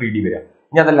കഴിഞ്ഞിട്ടാണ് 3d വരിക.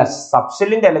 ഇനി അതല്ല,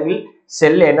 സബ്ഷെല്ലിന്റെ അല്ലെങ്കിൽ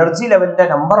ഷെൽ എനർജി ലെവലിന്റെ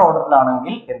നമ്പർ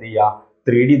ഓർഡറിലാണെങ്കിൽ എന്ത് ചെയ്യുക?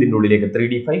 3d ഇതിന്റെ ഉള്ളിലേക്ക്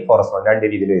 3d5 4s1 രണ്ട്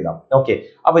രീതിയിൽ എഴുതാം. ഓക്കെ.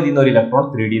 അപ്പൊ ഇതിൽ നിന്ന് ഒരു ഇലക്ട്രോൺ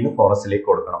 3d നിന്ന് 4sലേക്ക്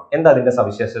കൊടുക്കണം. എന്താ അതിന്റെ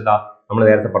സവിശേഷത? നമ്മൾ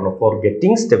നേരത്തെ പറഞ്ഞു. For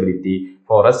getting stability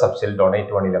 4s subshell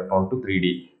donate 1 electron to 3d.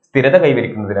 സ്ഥിരത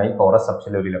കൈവരിക്കുന്നതിനായി 4s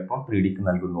സബ്ഷെൽ ഒരു ഇലക്ട്രോൺ 3dക്ക്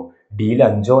നൽകുന്നു. ഡിയിൽ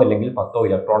 5 അല്ലെങ്കിൽ 10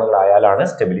 ഇലക്ട്രോണുകൾ ആയാലാണ്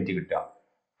സ്റ്റെബിലിറ്റി കിട്ടുക.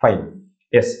 ഫൈൻ.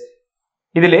 യെസ്.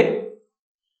 ഇതില്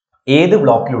ഏത്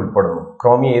ബ്ലോക്കിൽ ഉൾപ്പെടുന്നു?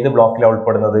 ക്രോമിയം ഏത് ബ്ലോക്കിലാണ്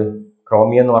ഉൾപ്പെടുന്നത്?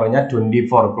 ക്രോമിയം എന്ന് പറഞ്ഞാൽ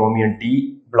 24, ക്രോമിയം ഡി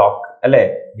ബ്ലോക്ക് അല്ലെ.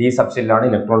 ഡി സബ്ഷെല്ലാണ്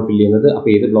ഇലക്ട്രോൺ ഫിൽ ചെയ്യുന്നത്. അപ്പൊ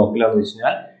ഏത് ബ്ലോക്കിലാണെന്ന് വെച്ച്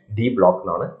കഴിഞ്ഞാൽ ഡി ബ്ലോക്ക്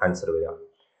എന്നാണ് ആൻസർ വരിക.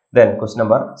 Then question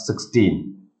number 16.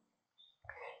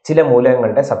 ചില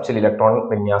മൂലകങ്ങളുടെ സബ്ഷെൽ ഇലക്ട്രോൺ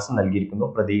വിന്യാസം നൽകിയിരിക്കുന്നു.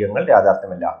 പ്രതീകങ്ങൾ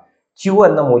യാഥാർത്ഥ്യമല്ല. Q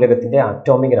എന്ന മൂലകത്തിന്റെ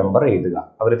ആറ്റോമിക് നമ്പർ എഴുതുക.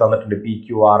 അവർ തന്നിട്ടുണ്ട്.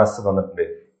 PQRS തന്നിട്ടുണ്ട്.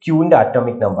 Qന്റെ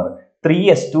ആറ്റോമിക് നമ്പർ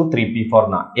 3s2 3p4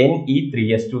 എന്നാ. Ne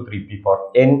 3s2 3p4.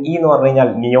 Ne എന്ന് പറഞ്ഞു കഴിഞ്ഞാൽ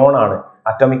നിയോൺ ആണ്.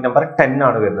 ആറ്റോമിക് നമ്പർ 10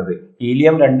 ആണ് വരുന്നത്.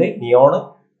 Helium 2, neon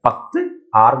 10,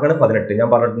 argon 18. ഞാൻ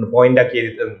പറഞ്ഞിട്ടുണ്ട്, പോയിന്റ് ആക്കി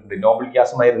എഴുതിയിട്ടുണ്ട്. നോബിൾ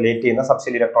ഗ്യാസുമായി റിലേറ്റ് ചെയ്യുന്ന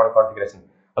സബ്ഷെൽ ഇലക്ട്രോണിക് കോൺഫിഗറേഷൻ.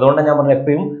 അതുകൊണ്ടാണ് ഞാൻ പറഞ്ഞത്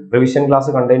എപ്പോഴും റിവിഷൻ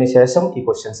ക്ലാസ് കണ്ടതിന് ശേഷം ഈ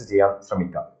ക്വസ്റ്റ്യൻസ് ചെയ്യാൻ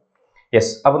ശ്രമിക്കാം.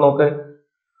 യെസ്. അപ്പൊ നമുക്ക്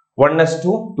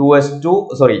 1s2 2s2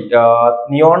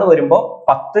 നിയോൺ വരുമ്പോൾ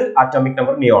 10 ആറ്റോമിക്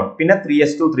നമ്പർ നിയോൺ. പിന്നെ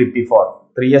 3s2 3p4.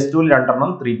 3s2 2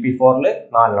 3p4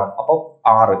 4. അപ്പോൾ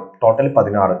 6, ടോട്ടൽ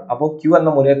 16. അപ്പോൾ Q എന്ന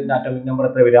മൂലകത്തിന്റെ ആറ്റോമിക് നമ്പർ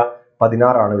എത്ര വരിക?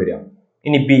 16 ആണ് വരിക.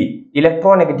 ഇനി ബി,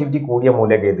 ഇലക്ട്രോൺ നെഗറ്റിവിറ്റി കൂടിയ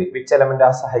മൂലകം ഏത്? Which element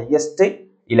has highest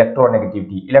electron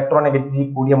negativity? Electron negativity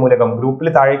കൂടിയ മൂലകം ഗ്രൂപ്പിൽ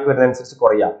താഴേക്ക് വരുന്നതനുസരിച്ച്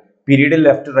കുറയുക, പീരീഡിൽ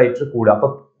ലെഫ്റ്റ് റൈറ്റ് കൂടുക. അപ്പൊ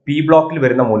പി ബ്ലോക്കിൽ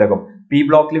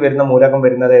വരുന്ന മൂലകം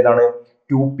വരുന്നത് ഏതാണ്?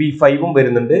 2p5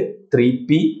 വരുന്നുണ്ട്,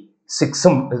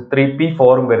 3p6ഉം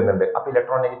 3p4ഉം വരുന്നുണ്ട്. അപ്പൊ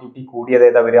ഇലക്ട്രോൺ നെഗറ്റിവിറ്റി കൂടിയത്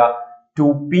ഏതാ വരിക?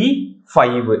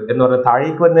 2p5 എന്ന് പറഞ്ഞാൽ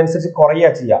താഴേക്ക് വരുന്നതനുസരിച്ച് കുറയുക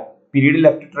ചെയ്യുക, പീരീഡ്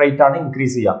ലെഫ്റ്റ് റൈറ്റ് ആണ്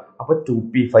ഇൻക്രീസ് ചെയ്യുക. അപ്പൊ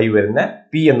 2p5 വരുന്ന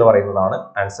പി എന്ന് പറയുന്നതാണ്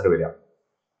ആൻസർ വരിക.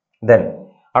 ദെൻ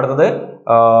അടുത്തത്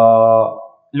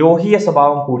ലോഹീയ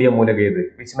സ്വഭാവം കൂടിയ മൂലകം ഏത്?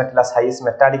 Which metal has heist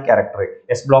metallic character?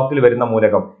 S ബ്ലോക്കിൽ വരുന്ന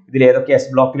മൂലകം. ഇതിൽ ഏതൊക്കെ എസ്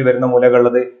ബ്ലോക്കിൽ വരുന്ന മൂലകം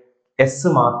ഉള്ളത്? എസ്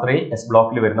മാത്രമേ എസ്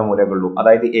ബ്ലോക്കിൽ വരുന്ന മൂലകമുള്ളൂ.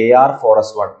 അതായത്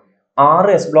Ar4s1. 6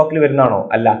 എസ് ബ്ലോക്കിൽ വരുന്നതാണോ?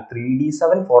 അല്ല.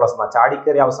 3d7 4s.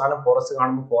 ചാടിക്കേറി അവസാനം 4s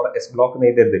കാണുമ്പോൾ 4s ബ്ലോക്ക്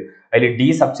എഴുതരുത്. അതിൽ ഡി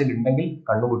സബ്ഷെൽ ഉണ്ടെങ്കിൽ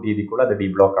കണ്ണുമുട്ടി എഴുതിക്കുള്ളൂ, അത് ഡി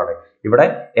ബ്ലോക്ക് ആണ്. ഇവിടെ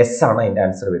എസ് ആണ് അതിന്റെ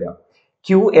ആൻസർ വരിക.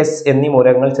 QS എന്നീ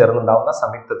മൂലകങ്ങൾ ചേർന്നുണ്ടാവുന്ന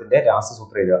സംയുക്തത്തിന്റെ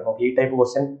രാസസൂത്രം എഴുതുക. നമുക്ക് ഈ ടൈപ്പ്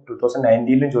ക്വസ്റ്റ്യൻ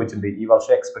 2019 ചോദിച്ചിട്ടുണ്ട്, ഈ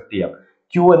വർഷം എക്സ്പെക്ട് ചെയ്യാം.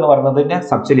 Q എന്ന് പറയുന്നതിന്റെ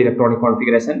subshell electronic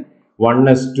configuration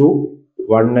 1s2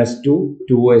 1s2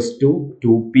 2s2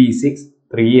 2p6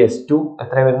 3s2.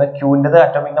 എത്ര വരുന്ന? Qൻ്റെത്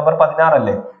ആറ്റോമിക് നമ്പർ 16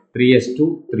 അല്ലേ? 3s2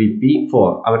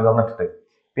 3p4 അവർ തന്നിട്ടുണ്ട്.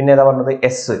 പിന്നെ ഏതാ പറഞ്ഞത്?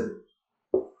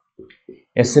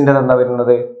 എസിന്റെ എന്താ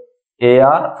വരുന്നത്?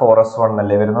 Ar4s1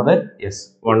 അല്ലേ വരുന്നത്? Yes.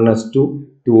 1s2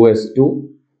 2s2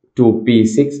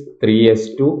 2p6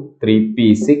 3s2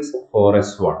 3p6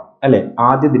 4s1 അല്ലെ.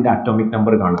 ആദ്യം ഇതിന്റെ ആറ്റോമിക്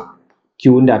നമ്പർ കാണാം.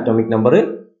 Qന്റെ atomic number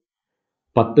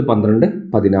 10 12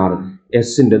 16.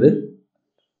 എസിൻ്റെത്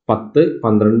 10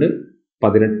 12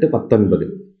 18 19.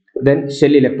 Then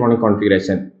shell electronic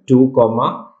configuration 2,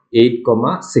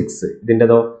 8, 6.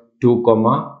 ഇതിൻ്റെതോ 2,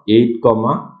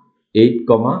 8,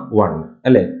 8, 1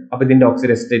 അല്ലെ. അപ്പൊ ഇതിന്റെ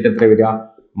ഓക്സിഡൈസ് സ്റ്റേറ്റ് എത്ര വരിക?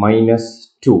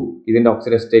 -2. ഇതിന്റെ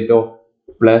ഓക്സിഡൈസ് സ്റ്റേറ്റോ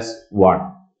 +1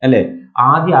 അല്ലെ.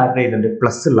 ആദ്യം ആരുടെ ഇതുണ്ട്?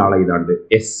 പ്ലസ് ഉള്ള ആളെ ഇതാണ്ട്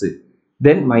എസ്.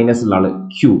 ദെൻ മൈനസ് ഉള്ള ആള്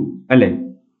ക്യൂ അല്ലെ.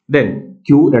 ദെൻ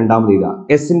ക്യൂ രണ്ടാമത് എഴുതുക.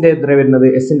 എസിന്റെ എത്ര വരുന്നത്?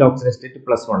 എസിന്റെ ഓക്സിഡേഷൻ സ്റ്റേറ്റ്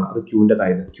 +1, അത് ക്യൂന്റെ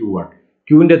താഴെ Q1.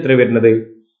 ക്യൂന്റെ എത്ര വരുന്നത്?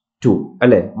 2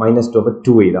 അല്ലെ, -2. അപ്പൊ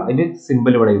 2 എഴുതാം. അതിന്റെ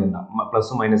സിമ്പിൾ ഇവിടെ എഴുതണ്ട,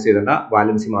 പ്ലസും മൈനസ് എഴുതണ്ട,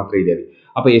 വാലൻസി മാത്രം എഴുതിയാൽ മതി.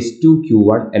 അപ്പൊ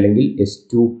S2Q1 അല്ലെങ്കിൽ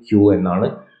S2Q എന്നാണ്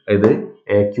ഇത്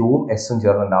ക്യൂവും എസും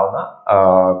ചേർന്നുണ്ടാവുന്ന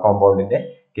കോമ്പൗണ്ടിന്റെ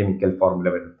കെമിക്കൽ ഫോർമുല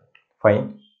വരുന്നത്. ഫൈൻ,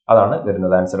 അതാണ്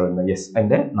വരുന്നത്, ആൻസർ വരുന്നത്. യെസ്,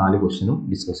 അതിന്റെ 4 ക്വസ്റ്റ്യനും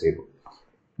ഡിസ്കസ് ചെയ്തു.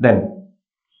 Then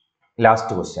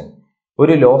last question.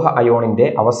 ഒരു ലോഹ അയോണിന്റെ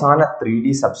അവസാന 3D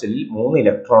സബ്ഷെല്ലിൽ 3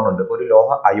 ഇലക്ട്രോൺ ഉണ്ട്. ഒരു ലോഹ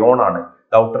അയോൺ ആണ്.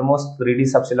 The outermost 3D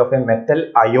subshell of a metal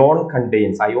ion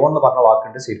contains, ion എന്ന് പറഞ്ഞ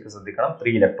വാക്കുണ്ട്, ശരിക്കും ശ്രദ്ധിക്കണം,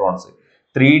 3 ഇലക്ട്രോൺസ്.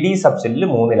 3D സബ്ഷെല്ലിൽ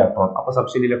 3 electron. അപ്പൊ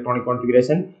subshell electronic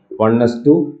configuration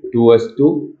 1s2 2s2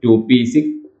 2p6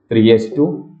 3s2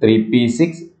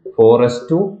 3p6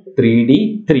 4s2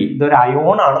 3d3. ഇതൊരു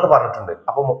അയോൺ ആണെന്ന് പറഞ്ഞിട്ടുണ്ട്.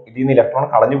 അപ്പൊ ഇതിൽ നിന്ന് ഇലക്ട്രോൺ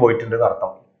കളഞ്ഞു പോയിട്ടുണ്ട് എന്ന്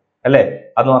അർത്ഥം അല്ലെ.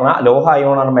 അതെന്ന് പറഞ്ഞാൽ ലോഹ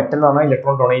അയോൺ ആണ്. മെറ്റൽ എന്ന് പറഞ്ഞാൽ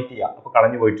ഇലക്ട്രോൺ ഡൊണേറ്റ് ചെയ്യുക, അപ്പൊ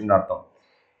കളഞ്ഞു പോയിട്ടുണ്ട് അർത്ഥം.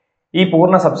 ഈ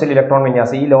പൂർണ്ണ സബ്ഷെൽ ഇലക്ട്രോൺ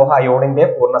വിന്യാസം, ഈ ലോഹ അയോണിന്റെ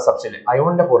പൂർണ്ണ സബ്ഷെൽ,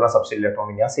 അയോണിന്റെ പൂർണ്ണ സബ്ഷെൽ ഇലക്ട്രോൺ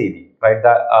വിന്യാസം എഴുതി. Write the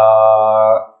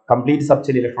complete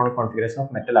subshell electronic configuration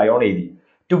of metal ion എഴുതി.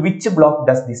 To which block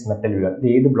does this metal belong? ഇത്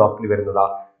ഏത് ബ്ലോക്കിൽ വരുന്നതാ?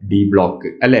 ഡി ബ്ലോക്ക്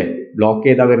അല്ലെ. ബ്ലോക്ക്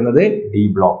ഏതാ വരുന്നത്? D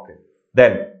block.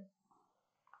 ദെൻ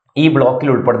ഈ ബ്ലോക്കിൽ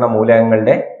ഉൾപ്പെടുന്ന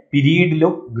മൂലകങ്ങളുടെ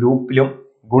പീരീഡിലും ഗ്രൂപ്പിലും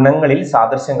ഗുണങ്ങളിൽ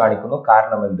സാദൃശ്യം കാണിക്കുന്നു.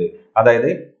 കാരണം എന്ത്? അതായത്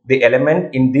the element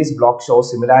in this block show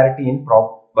similarity in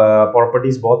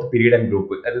properties both period and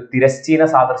group. അത് തിരശ്ചീന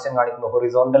സാദൃശ്യം കാണിക്കുന്നു,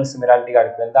 ഹൊറിസോണ്ടൽ സിമിലാരിറ്റി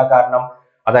കാണിക്കുന്നു. എന്താ കാരണം?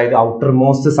 അതായത് ഔട്ടർ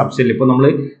മോസ്റ്റ് സബ്ഷെൽ, ഇപ്പൊ നമ്മൾ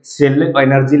ഷെൽ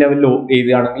എനർജി ലെവലിൽ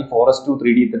എഴുതുകയാണെങ്കിൽ 4s2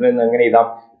 3d3 എന്ന് എങ്ങനെ എഴുതാം?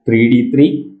 3d3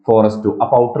 4s2.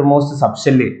 അപ്പൊ ഔട്ടർ മോസ്റ്റ്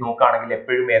സബ്ഷെല്ല് നോക്കുകയാണെങ്കിൽ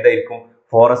എപ്പോഴും ഏതായിരിക്കും?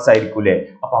 4s ആയിരിക്കും അല്ലെ.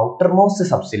 അപ്പൊ outer most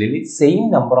സബ്ഷെല്ലിൽ same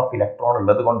number of electron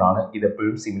ഉള്ളത് കൊണ്ടാണ് ഇത്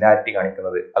എപ്പോഴും സിമിലാരിറ്റി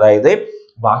കാണിക്കുന്നത്. അതായത്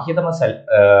ബാഹ്യതമ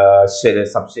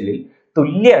സബ്ഷെല്ലിൽ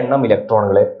തുല്യ എണ്ണം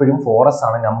ഇലക്ട്രോണുകൾ എപ്പോഴും 4s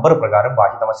ആണ് നമ്പർ പ്രകാരം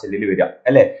ബാഹ്യതമ ഷെല്ലിൽ വരിക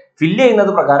അല്ലെ. ഫില്ല്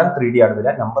ചെയ്യുന്നത് പ്രകാരം 3d ആണ്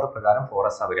വരിക, നമ്പർ പ്രകാരം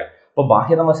 4s ആണ് വരിക. അപ്പൊ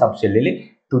ബാഹ്യതമ സബ്ഷെല്ലിൽ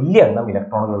തുല്യ എണ്ണം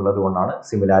ഇലക്ട്രോണുകൾ ഉള്ളത് കൊണ്ടാണ്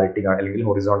സിമിലാരിറ്റി അല്ലെങ്കിൽ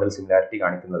ഹൊറിസോണ്ടൽ സിമിലാരിറ്റി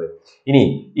കാണിക്കുന്നത്. ഇനി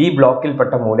ഈ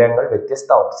ബ്ലോക്കിൽപ്പെട്ട മൂലകങ്ങൾ വ്യത്യസ്ത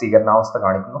ഓക്സീകരണാവസ്ഥ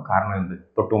കാണിക്കുന്നു. കാരണം എന്ത്?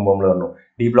 തൊട്ടു മുമ്പ് നമ്മൾ പറഞ്ഞു,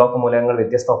 ഡി ബ്ലോക്ക് മൂലകങ്ങൾ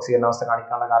വ്യത്യസ്ത ഓക്സീകരണാവസ്ഥ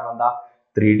കാണിക്കാനുള്ള കാരണം എന്താ?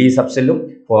 3D സബ്ഷെല്ലും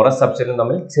 4s സബ്ഷെല്ലും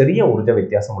തമ്മിൽ ചെറിയ ഊർജ്ജ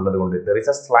വ്യത്യാസം ഉള്ളത് കൊണ്ട്, there is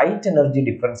a slight energy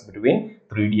difference between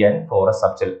 3D and 4s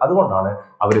subshell. അതുകൊണ്ടാണ്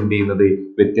അവർ എന്ത് ചെയ്യുന്നത്?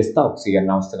 വ്യത്യസ്ത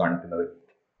ഓക്സീകരണാവസ്ഥ കാണിക്കുന്നത്.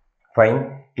 ഫൈൻ,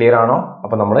 ക്ലിയർ ആണോ?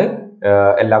 അപ്പൊ നമ്മൾ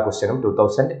എല്ലാ ക്വസ്റ്റ്യനും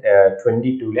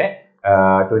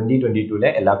 2022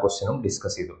 എല്ലാ ക്വസ്റ്റ്യനും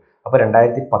ഡിസ്കസ് ചെയ്തു. അപ്പൊ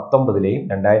 2019ലെയും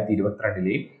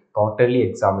 2022ലെയും ക്വാർട്ടർലി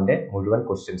എക്സാമിന്റെ മുഴുവൻ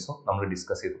ക്വസ്റ്റ്യൻസും നമ്മൾ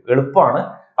ഡിസ്കസ് ചെയ്തു. എളുപ്പമാണ്.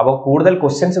 അപ്പോൾ കൂടുതൽ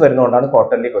ക്വസ്റ്റ്യൻസ് വരുന്നതുകൊണ്ടാണ്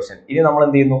ക്വാർട്ടർലി ക്വസ്റ്റ്യൻ. ഇനി നമ്മൾ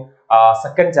എന്ത് ചെയ്യുന്നു?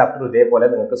 സെക്കൻഡ് ചാപ്റ്റർ ഇതേപോലെ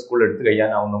നിങ്ങൾക്ക് സ്കൂളിൽ എടുത്തു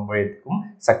കഴിയാനാവുമ്പോഴേക്കും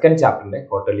സെക്കൻഡ് ചാപ്റ്ററിന്റെ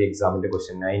ക്വാർട്ടർലി എക്സാമിന്റെ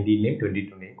ക്വസ്റ്റ്യൻ 19ലെയും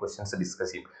 22ലെയും ക്വസ്റ്റ്യൻസ്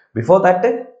ഡിസ്കസ് ചെയ്യും. ബിഫോർ ദാറ്റ്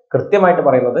കൃത്യമായിട്ട്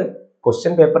പറയുന്നത്,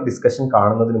 ക്വസ്റ്റ്യൻ പേപ്പർ ഡിസ്കഷൻ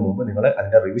കാണുന്നതിന് മുമ്പ് നിങ്ങൾ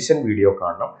അതിന്റെ റിവിഷൻ വീഡിയോ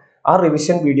കാണണം. ആ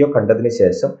റിവിഷൻ വീഡിയോ കണ്ടതിന്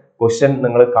ശേഷം ക്വസ്റ്റ്യൻ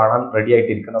നിങ്ങൾ കാണാൻ റെഡി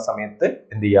ആയിട്ടിരിക്കുന്ന സമയത്ത്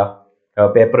എന്ത് ചെയ്യുക?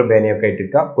 പേപ്പറും പേനയൊക്കെ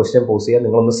ആയിട്ടിരിക്കുക, ക്വസ്റ്റ്യൻ പോസ് ചെയ്യുക,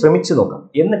 നിങ്ങളൊന്ന് ശ്രമിച്ചു നോക്കാം,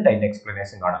 എന്നിട്ട് അതിന്റെ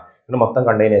എക്സ്പ്ലനേഷൻ കാണാം. ഇത് മൊത്തം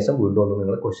കണ്ടതിന് ശേഷം വീണ്ടും ഒന്ന്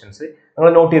നിങ്ങൾ ക്വസ്റ്റ്യൻസ് നിങ്ങൾ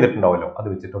നോട്ട് ചെയ്തിട്ടുണ്ടാവല്ലോ, അത്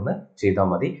വെച്ചിട്ടൊന്ന് ചെയ്താൽ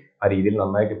മതി. ആ രീതിയിൽ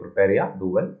നന്നായിട്ട് പ്രിപ്പയർ ചെയ്യുക. Do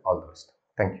well, all the best.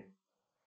 Thank you.